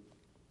number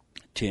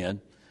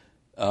 10,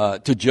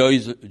 to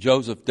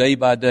Joseph day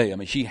by day. I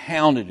mean, she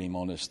hounded him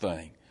on this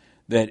thing,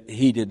 that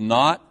he did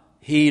not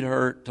heed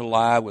her to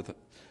lie with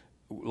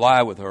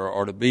her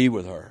or to be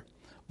with her.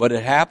 But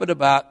it happened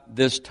about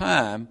this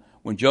time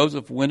when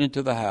Joseph went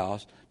into the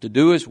house to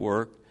do his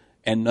work,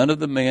 and none of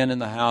the men in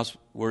the house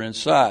were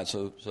inside.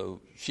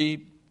 So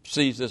she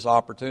sees this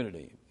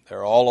opportunity.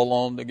 They're all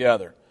alone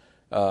together,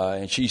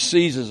 and she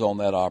seizes on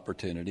that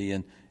opportunity.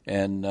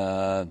 And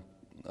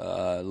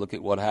look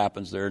at what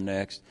happens there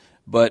next.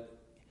 But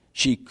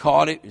she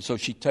caught it, so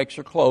she takes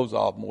her clothes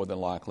off more than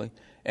likely,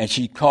 and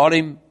she caught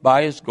him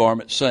by his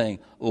garment, saying,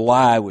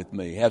 lie with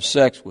me, have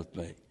sex with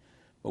me.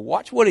 But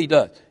watch what he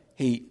does.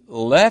 He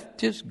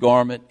left his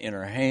garment in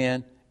her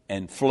hand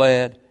and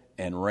fled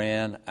and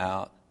ran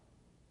outside.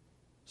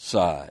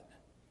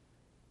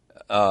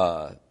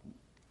 Now,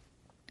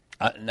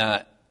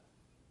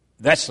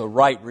 that's the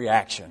right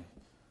reaction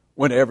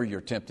whenever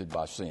you're tempted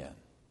by sin.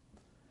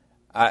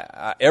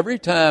 Every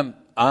time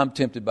I'm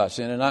tempted by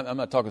sin, and I'm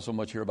not talking so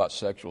much here about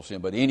sexual sin,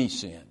 but any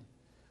sin,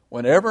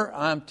 whenever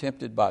I'm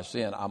tempted by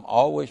sin, I'm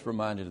always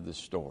reminded of this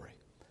story.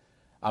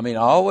 I mean,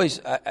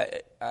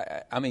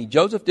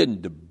 Joseph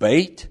didn't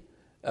debate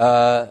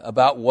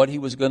about what he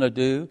was going to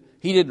do.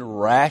 He didn't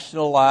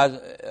rationalize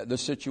the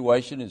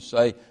situation and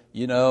say,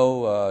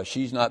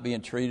 she's not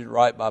being treated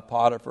right by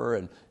Potiphar,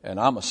 and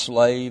I'm a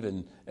slave,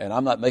 and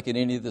I'm not making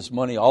any of this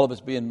money. All of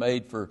it's being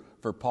made for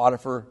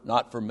Potiphar,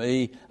 not for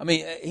me. I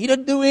mean, he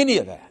doesn't do any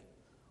of that.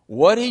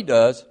 What he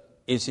does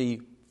is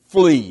he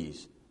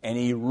flees and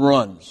he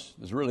runs.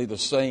 It's really the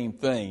same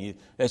thing.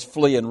 That's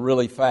fleeing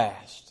really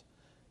fast.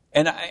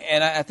 And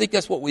I think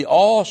that's what we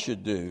all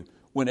should do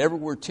whenever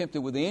we're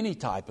tempted with any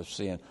type of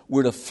sin.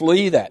 We're to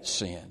flee that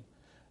sin.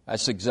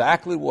 That's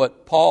exactly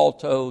what Paul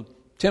told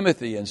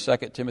Timothy in 2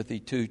 Timothy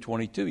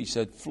 2:22. He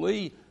said,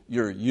 flee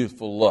your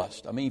youthful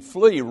lust. I mean,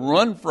 flee,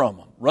 run from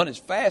them. Run as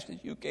fast as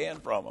you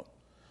can from them.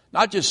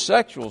 Not just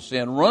sexual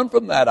sin. Run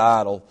from that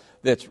idol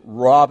that's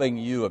robbing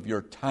you of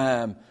your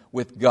time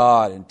with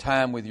God and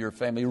time with your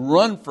family.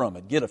 Run from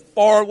it. Get as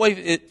far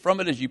away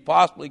from it as you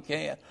possibly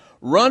can.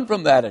 Run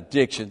from that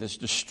addiction that's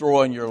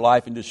destroying your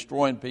life and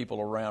destroying people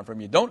around from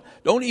you. Don't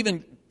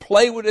even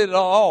play with it at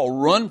all.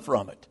 Run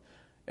from it.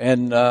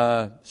 And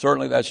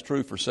certainly that's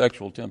true for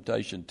sexual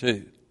temptation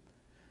too.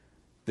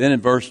 Then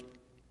in verse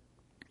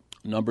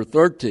number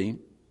 13,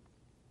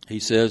 he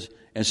says,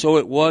 and so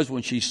it was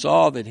when she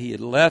saw that he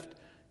had left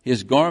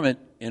his garment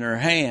in her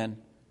hand.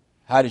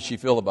 How did she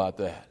feel about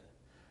that?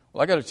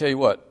 Well, I got to tell you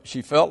what,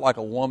 she felt like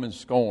a woman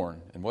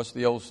scorned. And what's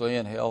the old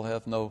saying? Hell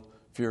hath no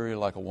fury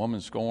like a woman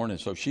scorned. And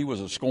so she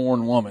was a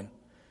scorned woman.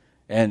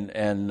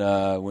 And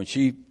when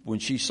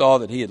she saw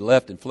that he had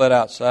left and fled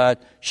outside,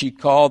 she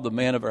called the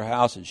men of her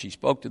house and she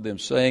spoke to them,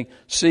 saying,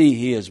 see,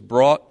 he has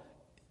brought,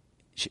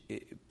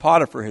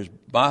 Potiphar,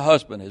 my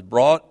husband, has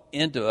brought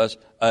into us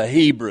a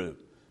Hebrew.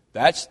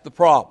 That's the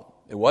problem.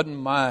 It wasn't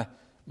my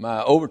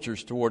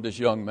overtures toward this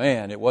young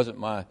man. It wasn't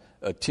my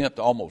attempt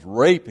to almost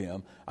rape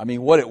him. I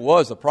mean, what it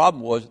was, the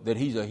problem was that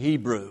he's a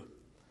Hebrew.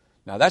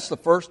 Now, that's the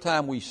first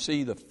time we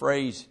see the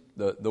phrase,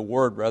 the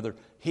word rather,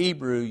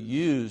 Hebrew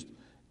used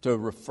to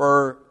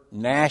refer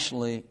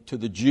nationally to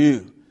the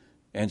Jew.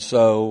 And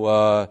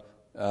so,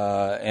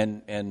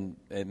 and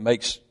it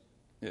makes,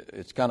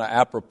 it's kind of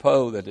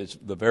apropos that it's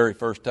the very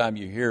first time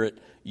you hear it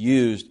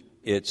used,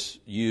 it's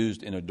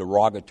used in a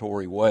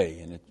derogatory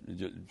way.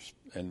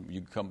 And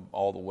you come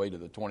all the way to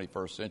the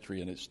 21st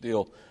century and it's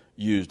still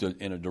used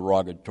in a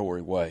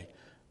derogatory way.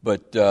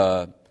 But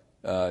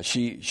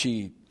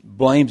she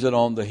blames it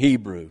on the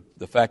Hebrew,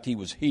 the fact he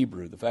was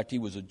Hebrew, the fact he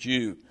was a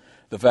Jew,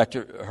 the fact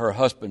her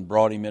husband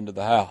brought him into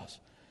the house.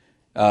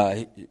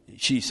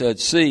 She said,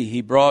 see,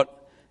 he brought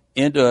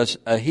into us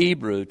a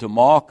Hebrew to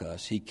mock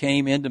us. He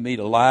came into me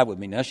to lie with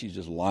me. Now she's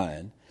just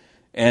lying.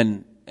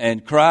 And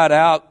cried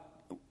out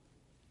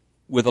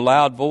with a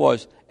loud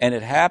voice. And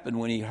it happened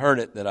when he heard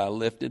it that I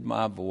lifted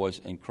my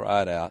voice and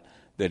cried out,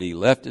 that he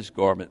left his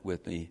garment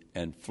with me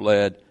and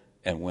fled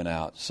and went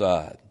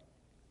outside.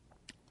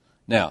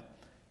 Now,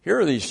 here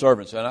are these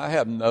servants, and I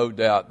have no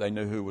doubt they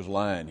knew who was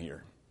lying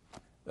here.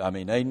 I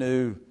mean, they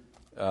knew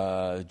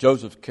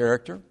Joseph's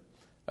character.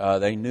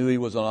 They knew he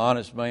was an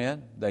honest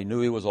man. They knew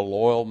he was a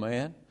loyal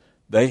man.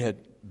 They had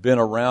been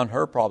around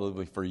her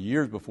probably for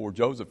years before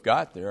Joseph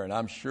got there, and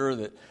I'm sure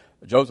that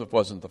Joseph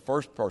wasn't the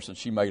first person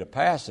she made a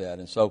pass at,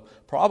 and so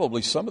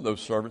probably some of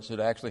those servants had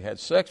actually had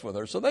sex with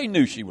her, so they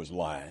knew she was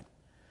lying.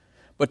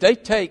 But they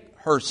take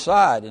her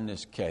side in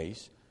this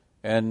case,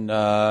 and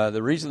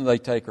the reason they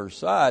take her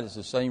side is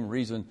the same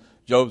reason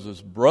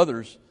Joseph's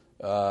brothers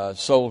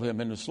sold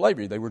him into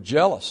slavery. They were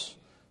jealous.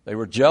 They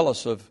were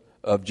jealous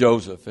of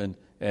Joseph, and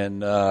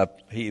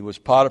he was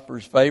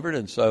Potiphar's favorite,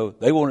 and so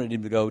they wanted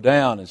him to go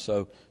down. And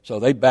so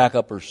they back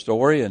up her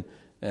story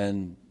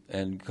and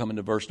come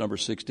into verse number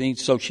 16.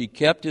 So she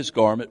kept his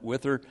garment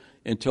with her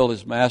until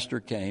his master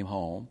came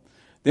home.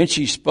 Then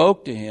she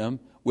spoke to him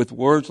with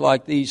words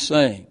like these,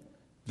 saying,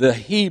 the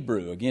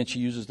Hebrew, again she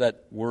uses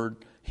that word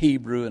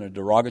Hebrew in a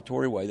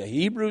derogatory way, the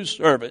Hebrew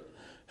servant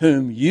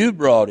whom you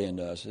brought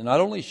into us. And not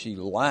only is she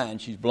lying,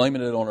 she's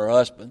blaming it on her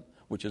husband,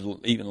 which is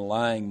even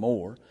lying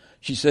more.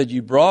 She said,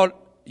 you brought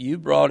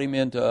him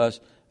into us,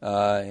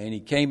 and he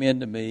came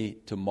into me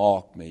to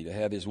mock me, to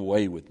have his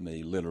way with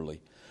me,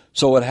 literally.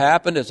 So it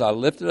happened as I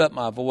lifted up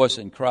my voice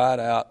and cried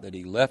out that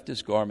he left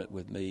his garment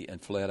with me and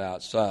fled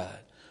outside.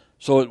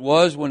 So it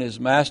was when his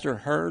master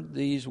heard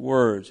these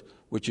words,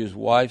 which his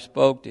wife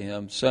spoke to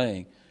him,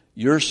 saying,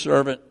 your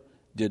servant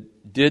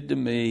did to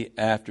me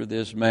after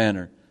this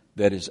manner,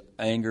 that his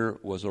anger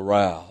was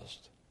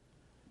aroused.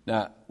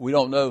 Now, we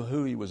don't know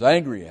who he was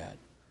angry at.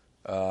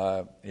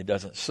 It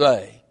doesn't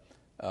say.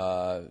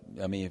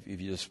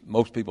 If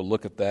most people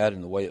look at that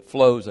and the way it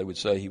flows, they would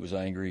say he was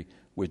angry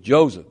with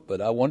Joseph.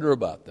 But I wonder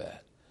about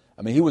that.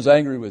 He was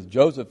angry with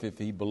Joseph if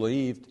he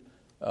believed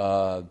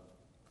the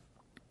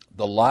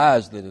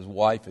lies that his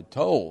wife had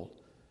told.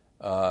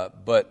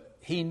 But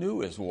he knew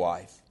his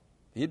wife.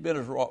 He'd been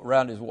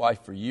around his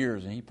wife for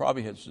years, and he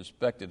probably had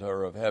suspected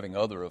her of having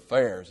other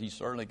affairs. He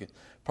certainly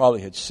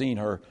probably had seen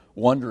her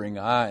wandering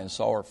eye and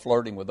saw her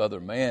flirting with other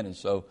men, and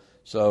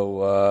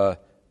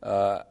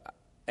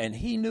and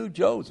he knew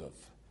Joseph,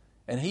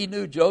 and he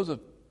knew Joseph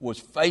was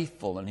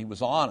faithful and he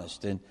was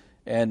honest,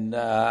 and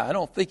I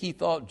don't think he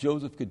thought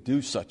Joseph could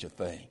do such a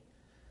thing.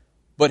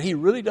 But he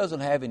really doesn't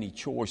have any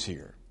choice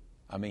here.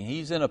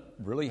 He's in a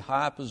really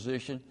high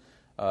position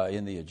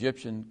in the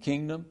Egyptian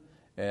kingdom.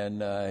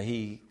 And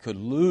he could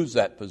lose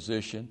that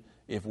position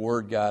if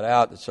word got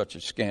out that such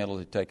a scandal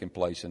had taken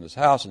place in his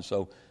house. And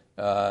so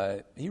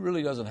he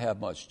really doesn't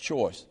have much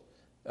choice.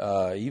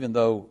 Even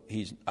though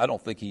I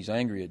don't think he's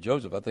angry at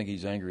Joseph. I think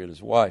he's angry at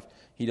his wife.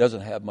 He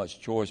doesn't have much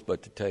choice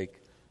but to take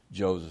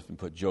Joseph and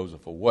put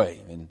Joseph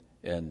away.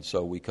 And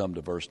so we come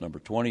to verse number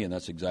 20, and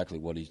that's exactly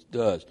what he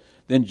does.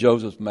 Then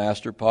Joseph's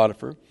master,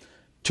 Potiphar,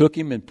 took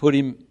him and put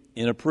him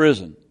in a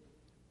prison,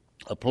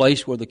 a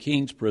place where the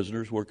king's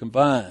prisoners were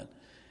confined.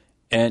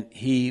 And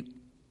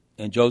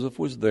Joseph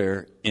was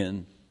there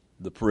in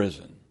the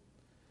prison.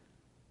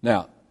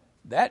 Now,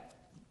 that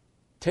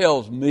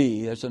tells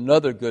me, that's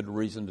another good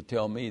reason to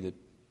tell me that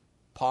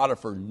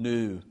Potiphar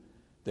knew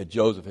that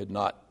Joseph had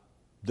not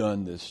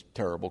done this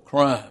terrible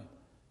crime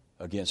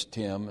against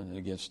him and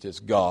against his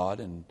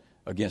God and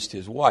against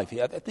his wife.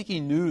 I think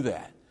he knew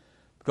that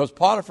because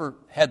Potiphar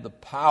had the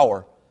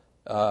power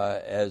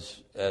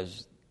as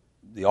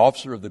the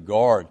officer of the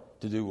guard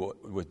to do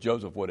with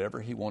Joseph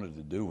whatever he wanted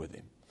to do with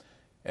him.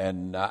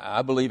 And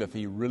I believe if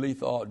he really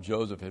thought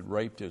Joseph had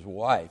raped his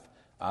wife,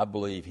 I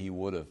believe he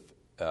would have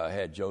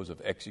had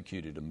Joseph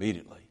executed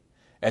immediately.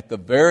 At the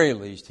very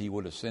least, he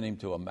would have sent him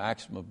to a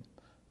maximum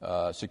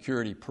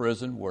security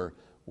prison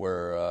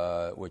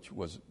which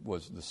was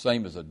the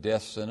same as a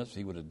death sentence.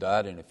 He would have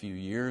died in a few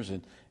years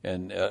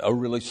and a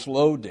really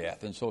slow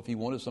death. And so if he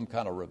wanted some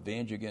kind of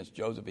revenge against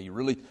Joseph, he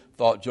really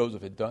thought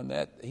Joseph had done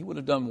that, he would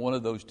have done one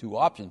of those two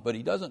options. But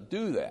he doesn't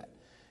do that.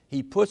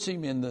 He puts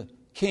him in the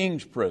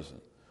king's prison,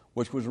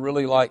 which was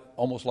really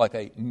almost like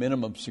a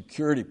minimum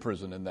security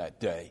prison in that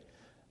day.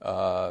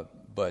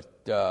 But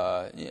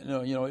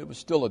it was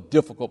still a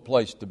difficult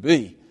place to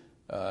be.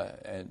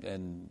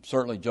 And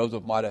certainly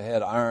Joseph might have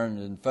had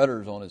irons and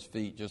fetters on his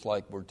feet, just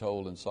like we're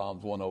told in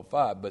Psalms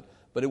 105. But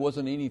it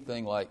wasn't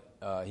anything like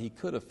he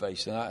could have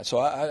faced. And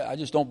I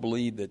just don't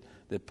believe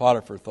that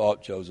Potiphar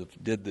thought Joseph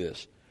did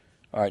this.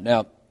 All right,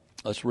 now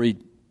let's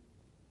read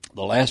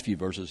the last few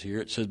verses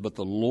here. It says, but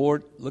the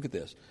Lord, look at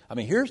this.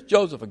 Here's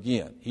Joseph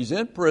again. He's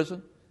in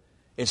prison.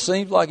 It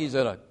seems like he's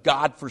in a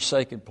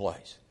God-forsaken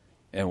place.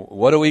 And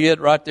what do we get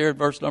right there at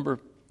verse number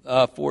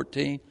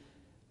 21?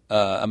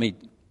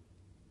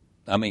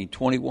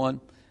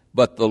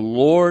 But the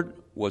Lord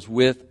was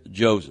with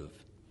Joseph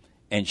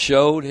and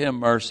showed him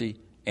mercy,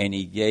 and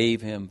he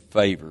gave him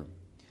favor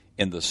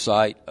in the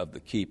sight of the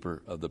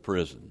keeper of the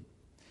prison.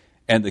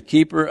 And the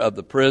keeper of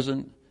the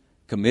prison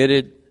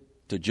committed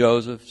to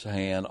Joseph's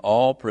hand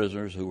all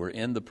prisoners who were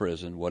in the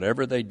prison,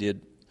 whatever they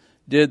did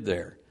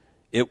there.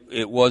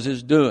 It was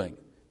his doing.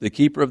 The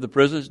keeper of the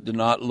prisons did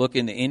not look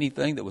into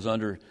anything that was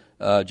under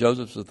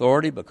Joseph's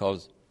authority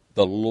because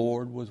the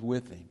Lord was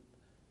with him.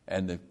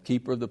 And the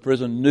keeper of the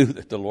prison knew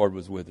that the Lord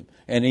was with him.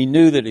 And he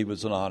knew that he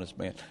was an honest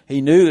man. He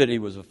knew that he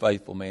was a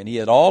faithful man. He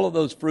had all of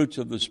those fruits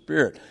of the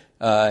Spirit.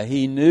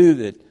 He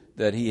knew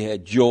that he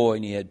had joy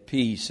and he had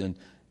peace and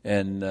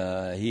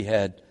he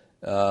had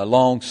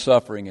long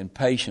suffering and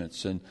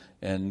patience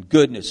and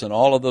goodness and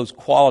all of those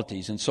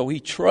qualities. And so he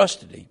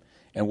trusted him.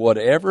 And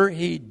whatever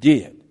he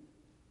did,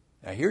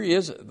 now here he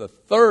is, the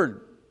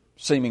third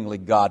seemingly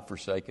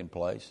God-forsaken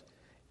place.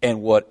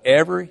 And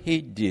whatever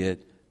he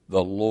did,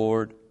 the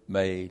Lord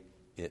made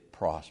it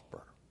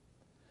prosper.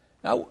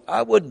 Now,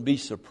 I wouldn't be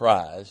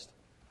surprised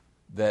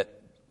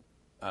that,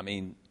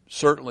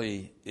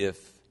 certainly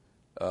if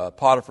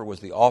Potiphar was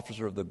the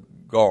officer of the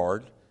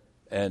guard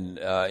and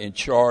in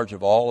charge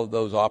of all of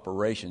those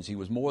operations, he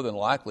was more than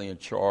likely in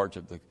charge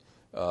of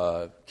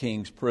the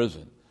king's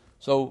prison.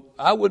 So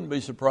I wouldn't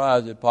be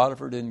surprised if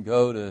Potiphar didn't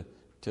go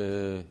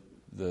to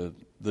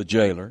the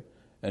jailer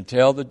and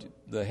tell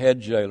the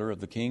head jailer of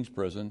the king's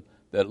prison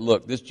that,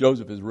 look, this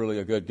Joseph is really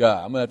a good guy.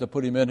 I'm going to have to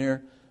put him in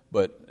here,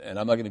 and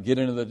I'm not going to get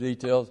into the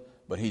details,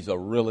 but he's a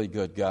really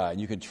good guy, and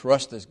you can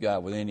trust this guy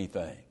with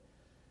anything.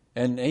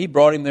 And he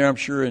brought him there, I'm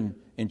sure, in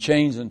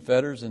chains and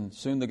fetters, and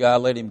soon the guy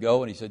let him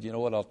go, and he said, you know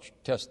what, I'll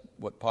test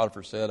what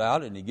Potiphar said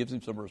out, and he gives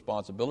him some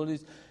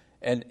responsibilities,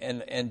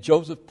 and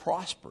Joseph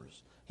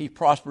prospers. He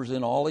prospers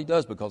in all he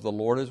does because the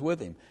Lord is with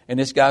him. And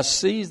this guy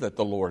sees that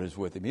the Lord is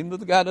with him. Even though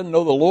the guy doesn't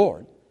know the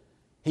Lord,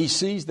 he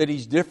sees that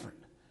he's different,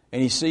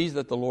 and he sees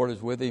that the Lord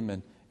is with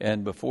him,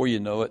 and before you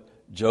know it,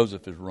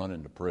 Joseph is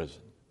running to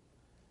prison.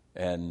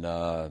 And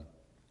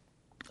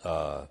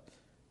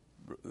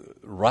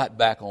right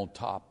back on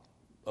top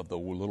of the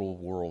little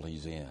world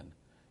he's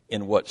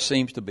in what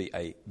seems to be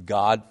a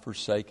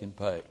God-forsaken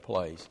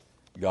place,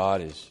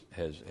 God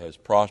has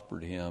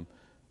prospered him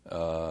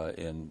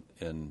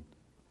in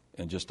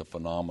just a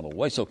phenomenal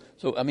way. So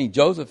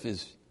Joseph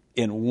is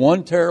in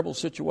one terrible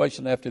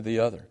situation after the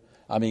other.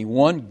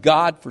 One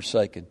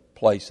God-forsaken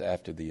place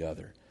after the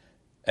other,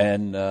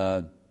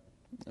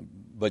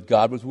 but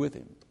God was with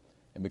him,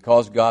 and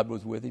because God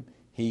was with him,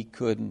 he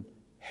couldn't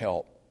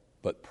help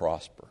but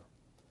prosper.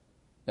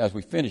 Now, as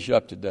we finish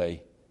up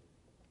today,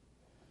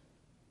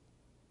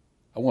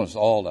 I want us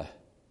all to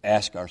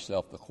ask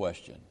ourselves the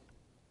question: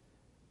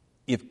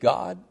 if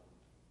God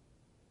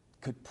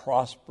could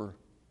prosper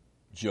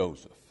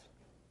Joseph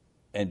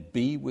and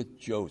be with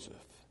Joseph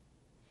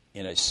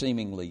in a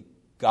seemingly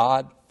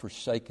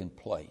God-forsaken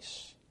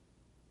place,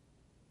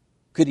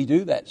 could he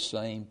do that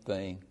same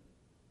thing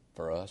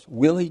for us?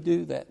 Will he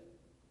do that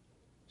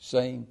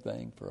same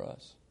thing for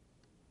us?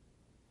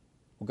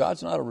 Well,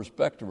 God's not a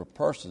respecter of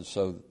persons,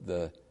 so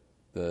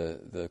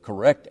the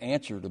correct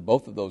answer to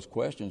both of those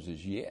questions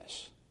is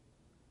yes.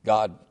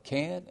 God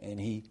can and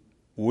he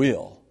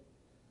will.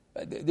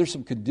 There's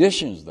some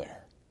conditions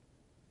there.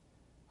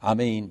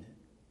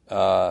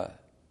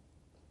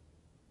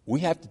 We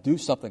have to do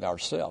something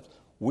ourselves.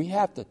 We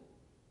have to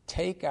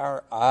take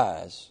our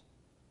eyes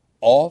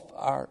off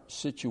our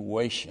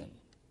situation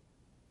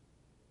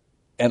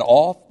and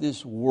off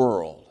this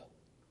world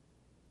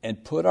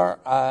and put our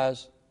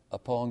eyes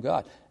upon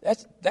God.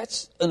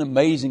 That's an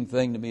amazing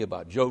thing to me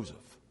about Joseph.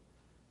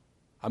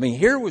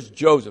 Here was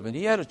Joseph, and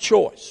he had a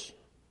choice.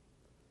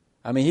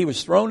 He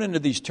was thrown into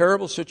these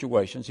terrible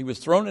situations. He was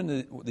thrown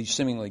into these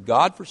seemingly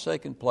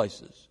God-forsaken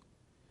places.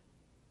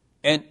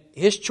 And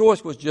his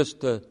choice was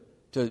just to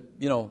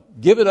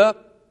give it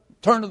up,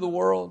 turn to the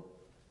world,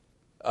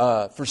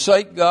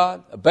 forsake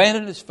God,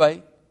 abandon his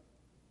faith,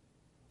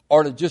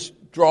 or to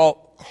just draw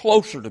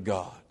closer to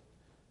God.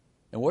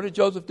 And what did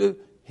Joseph do?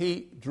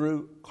 He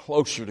drew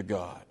closer to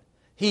God.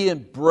 He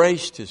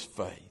embraced his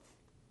faith.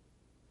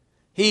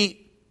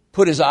 He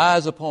put his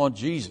eyes upon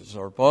Jesus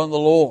or upon the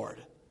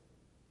Lord.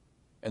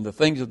 And the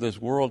things of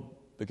this world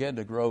began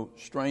to grow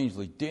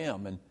strangely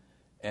dim.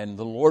 And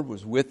the Lord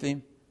was with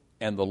him,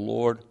 and the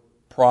Lord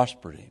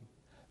prospered him.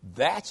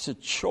 That's a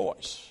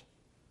choice.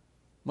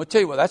 I'm going to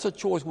tell you what, that's a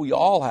choice we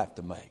all have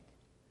to make.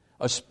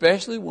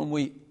 Especially when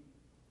we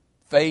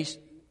face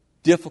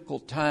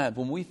difficult times,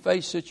 when we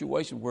face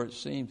situations where it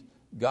seems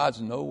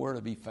God's nowhere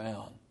to be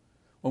found.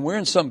 When we're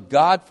in some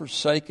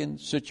God-forsaken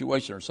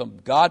situation or some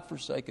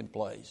God-forsaken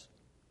place,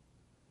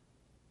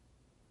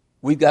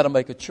 we've got to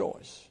make a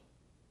choice.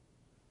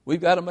 We've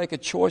got to make a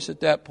choice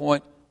at that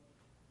point.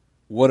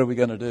 What are we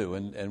going to do?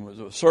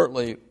 And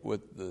certainly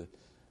with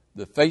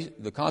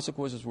the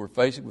consequences we're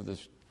facing with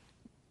this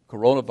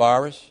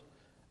coronavirus,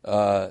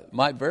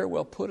 might very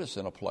well put us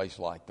in a place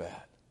like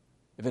that.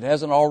 If it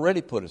hasn't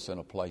already put us in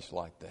a place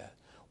like that,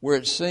 where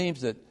it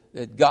seems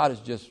that God has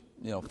just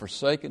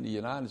forsaken the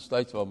United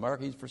States of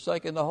America. He's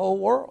forsaken the whole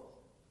world.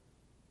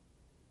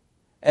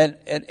 And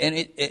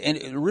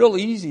it's real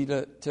easy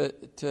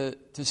to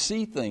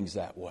see things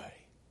that way.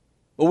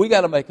 But we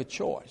got to make a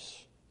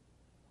choice.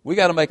 We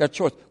got to make a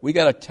choice. We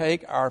got to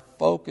take our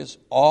focus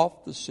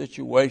off the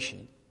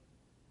situation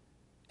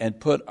and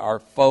put our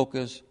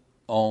focus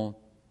on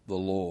the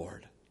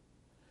Lord.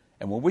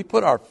 And when we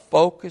put our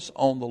focus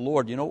on the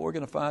Lord, you know what we're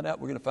going to find out?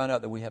 We're going to find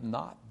out that we have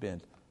not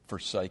been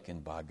forsaken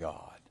by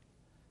God.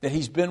 That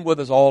he's been with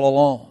us all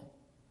along.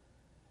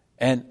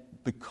 And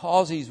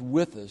because he's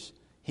with us,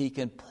 he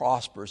can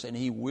prosper us, and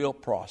he will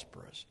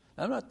prosper us.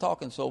 Now, I'm not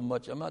talking so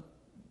much, I'm not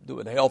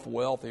doing health,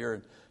 wealth here,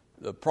 and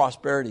the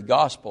prosperity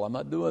gospel. I'm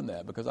not doing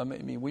that because,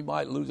 we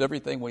might lose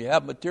everything we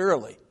have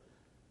materially.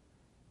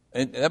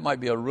 And that might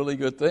be a really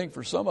good thing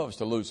for some of us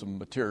to lose some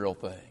material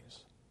things.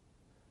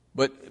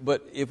 But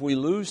if we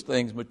lose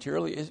things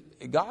materially,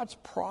 God's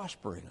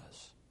prospering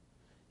us.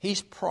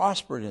 He's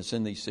prospering us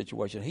in these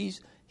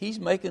situations. He's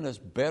making us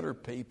better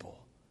people.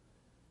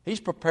 He's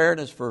preparing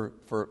us for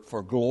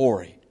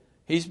glory.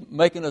 He's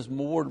making us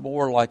more and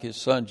more like His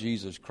Son,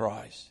 Jesus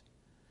Christ.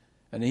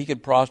 And He can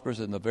prosper us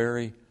in the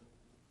very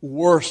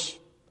worst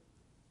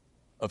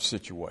of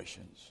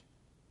situations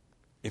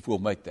if we'll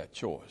make that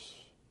choice.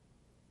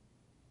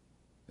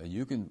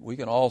 And we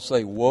can all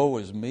say, "Woe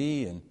is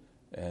me,"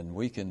 and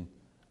we can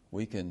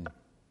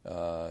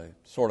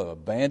sort of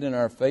abandon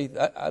our faith.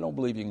 I don't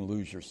believe you can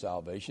lose your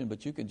salvation,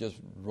 but you can just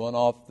run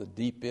off the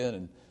deep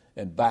end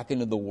and back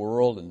into the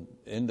world and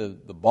into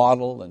the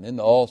bottle and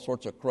into all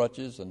sorts of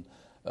crutches and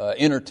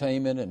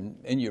entertainment and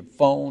in your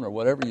phone or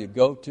whatever you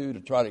go to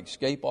try to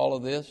escape all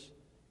of this.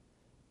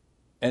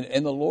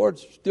 And the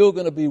Lord's still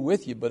going to be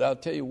with you, but I'll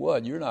tell you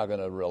what, you're not going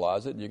to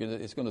realize it.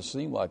 It's going to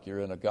seem like you're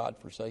in a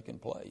God-forsaken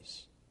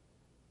place.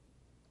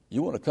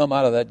 You want to come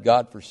out of that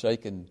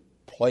God-forsaken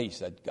place,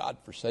 that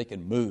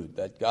God-forsaken mood,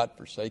 that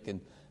God-forsaken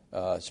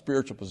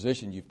spiritual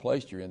position you've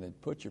placed you in, and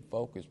put your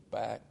focus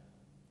back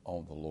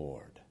on the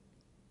Lord.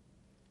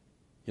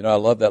 You know, I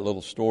love that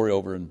little story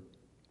over in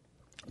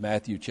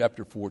Matthew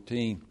chapter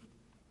 14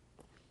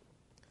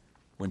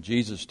 when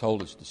Jesus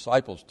told His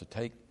disciples to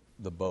take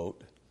the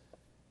boat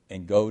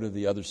and go to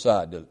the other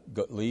side, to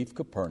leave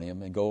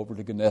Capernaum and go over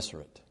to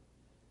Gennesaret.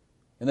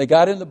 And they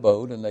got in the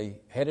boat and they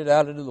headed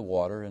out into the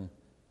water, and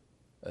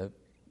a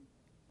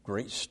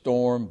great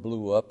storm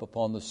blew up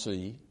upon the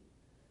sea,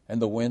 and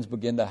the winds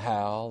began to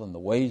howl, and the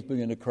waves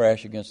began to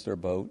crash against their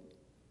boat.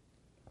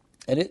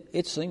 And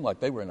it seemed like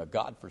they were in a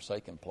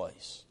God-forsaken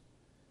place.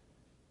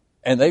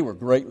 And they were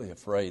greatly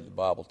afraid, the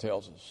Bible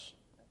tells us.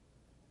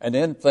 And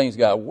then things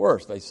got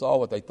worse. They saw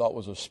what they thought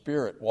was a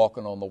spirit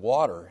walking on the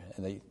water,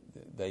 and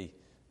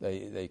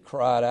they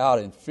cried out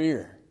in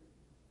fear.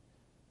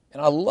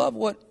 And I love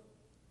what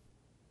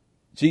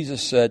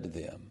Jesus said to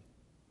them.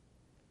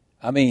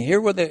 I mean,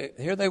 here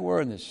they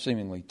were in this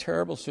seemingly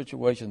terrible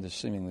situation, this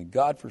seemingly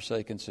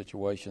God-forsaken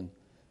situation,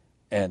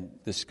 and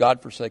this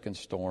God-forsaken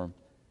storm.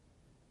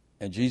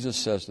 And Jesus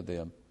says to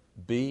them,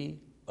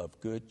 "Be of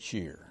good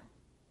cheer.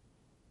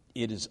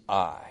 It is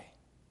I.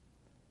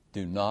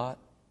 Do not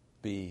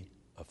be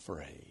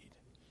afraid."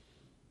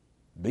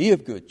 Be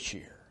of good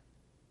cheer.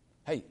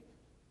 Hey,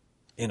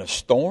 in a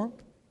storm?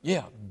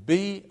 Yeah,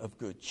 be of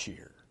good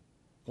cheer.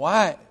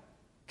 Why?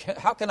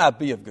 How can I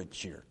be of good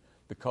cheer?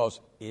 Because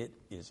it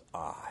is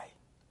I.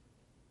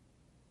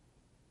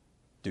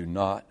 Do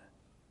not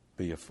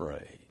be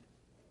afraid.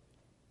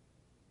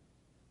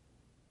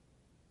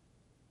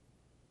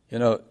 You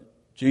know,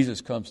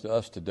 Jesus comes to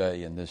us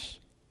today in this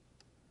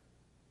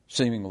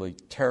seemingly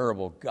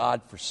terrible,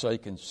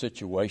 God-forsaken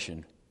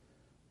situation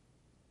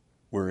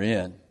we're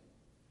in.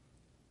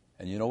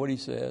 And you know what He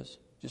says?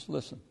 Just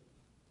listen.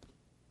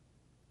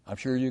 I'm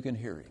sure you can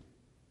hear Him.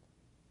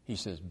 He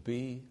says,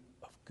 "Be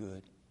of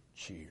good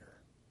cheer.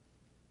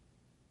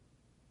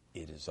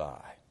 It is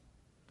I.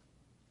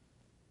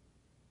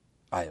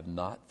 I have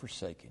not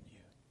forsaken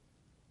you.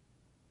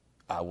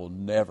 I will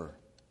never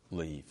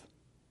leave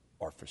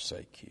or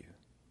forsake you.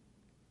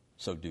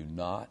 So do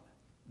not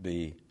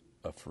be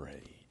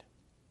afraid.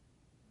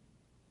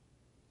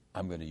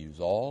 I'm going to use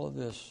all of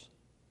this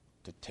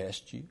to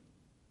test you,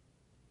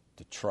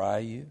 to try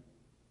you,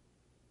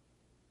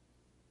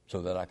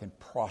 so that I can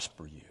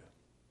prosper you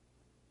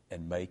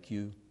and make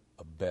you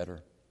a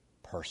better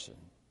person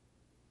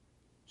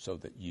so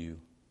that you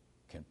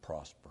can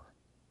prosper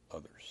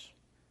others."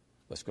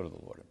 Let's go to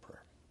the Lord in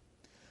prayer.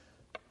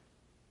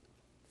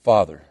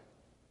 Father,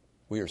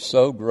 we are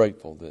so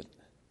grateful that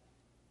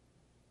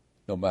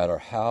no matter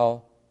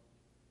how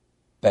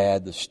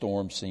bad the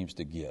storm seems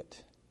to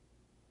get,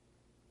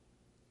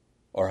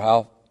 or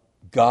how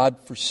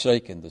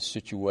God-forsaken the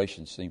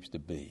situation seems to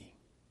be,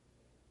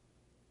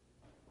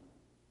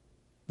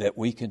 that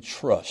we can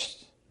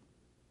trust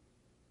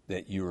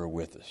that you are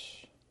with us.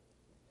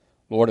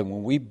 Lord, and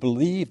when we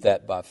believe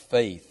that by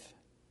faith,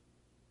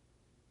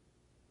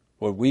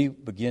 Lord, we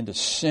begin to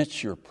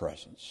sense your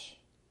presence,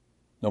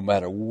 no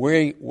matter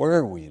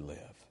where we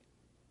live,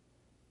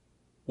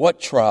 what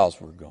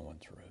trials we're going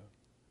through.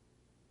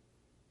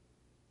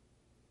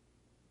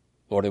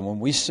 Lord, and when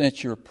we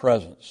sense your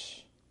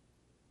presence,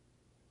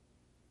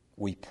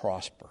 we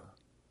prosper.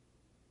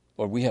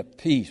 Lord, we have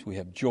peace, we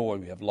have joy,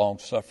 we have long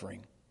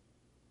suffering.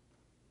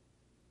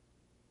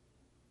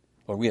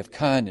 Lord, we have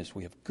kindness,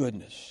 we have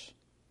goodness.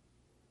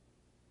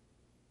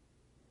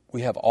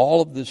 We have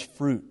all of this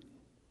fruit,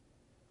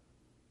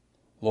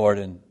 Lord,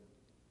 and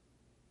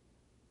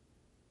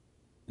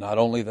not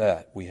only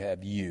that, we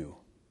have you.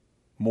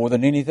 More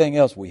than anything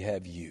else, we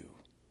have you.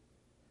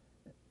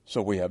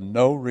 So we have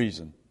no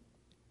reason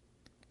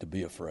to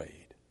be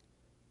afraid.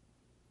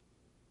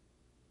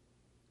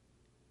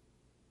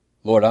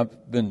 Lord,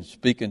 I've been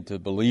speaking to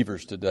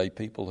believers today,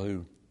 people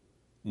who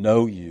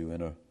know you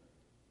in a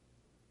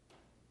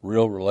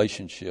real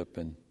relationship.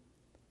 And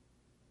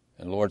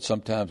Lord,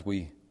 sometimes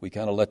we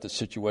kind of let the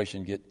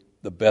situation get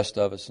the best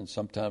of us. And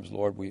sometimes,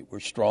 Lord, we're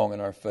strong in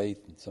our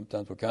faith. And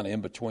sometimes we're kind of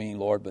in between,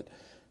 Lord. But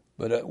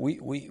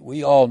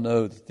we all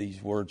know that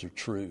these words are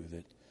true,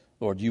 that,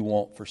 Lord, you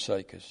won't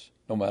forsake us,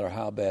 no matter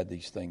how bad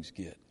these things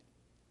get.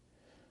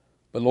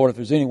 But, Lord, if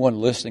there's anyone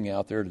listening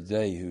out there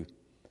today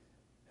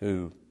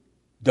who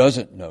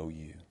doesn't know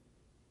you.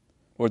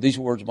 Lord, these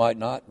words might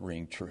not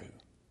ring true.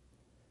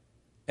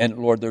 And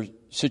Lord, their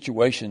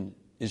situation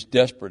is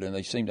desperate and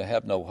they seem to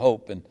have no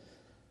hope. And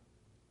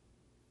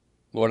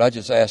Lord, I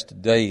just ask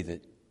today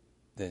that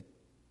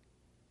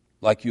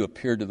like you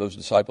appeared to those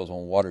disciples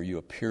on water, you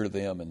appear to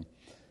them, and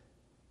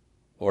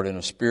Lord, in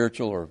a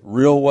spiritual or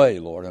real way,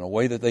 Lord, in a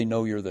way that they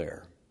know you're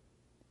there,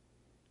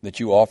 that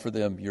you offer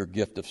them your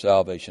gift of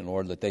salvation,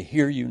 Lord, that they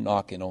hear you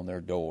knocking on their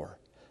door,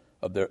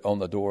 on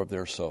the door of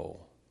their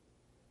soul,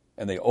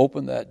 and they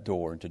open that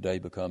door, and today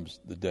becomes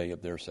the day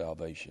of their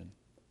salvation.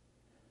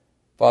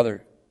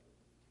 Father,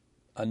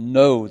 I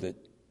know that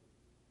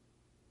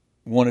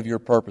one of your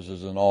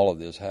purposes in all of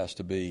this has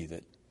to be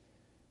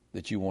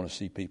that you want to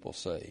see people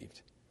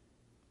saved.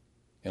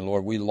 And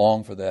Lord, we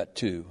long for that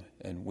too,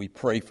 and we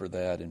pray for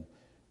that, and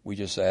we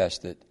just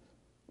ask that,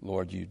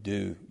 Lord, you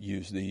do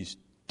use these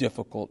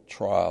difficult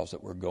trials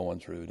that we're going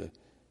through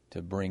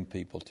to bring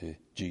people to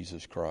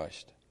Jesus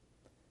Christ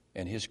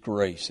and His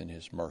grace and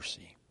His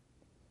mercy,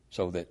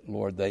 so that,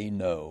 Lord, they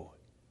know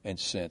and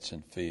sense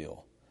and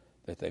feel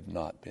that they've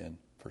not been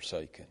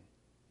forsaken.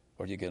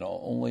 Lord, you can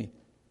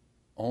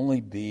only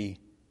be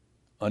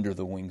under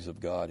the wings of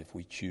God if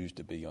we choose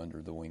to be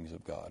under the wings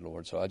of God,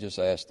 Lord. So I just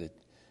ask that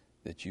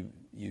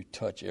you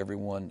touch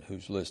everyone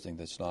who's listening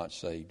that's not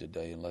saved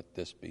today, and let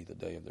this be the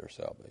day of their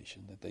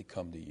salvation, that they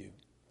come to you.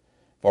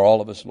 For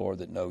all of us, Lord,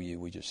 that know you,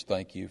 we just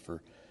thank you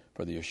for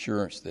the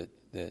assurance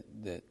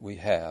that we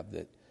have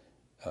that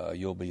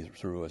you'll be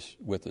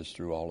with us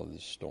through all of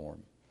this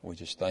storm. We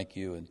just thank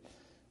you and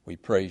we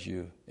praise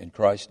you. In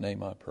Christ's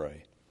name I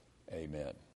pray. Amen.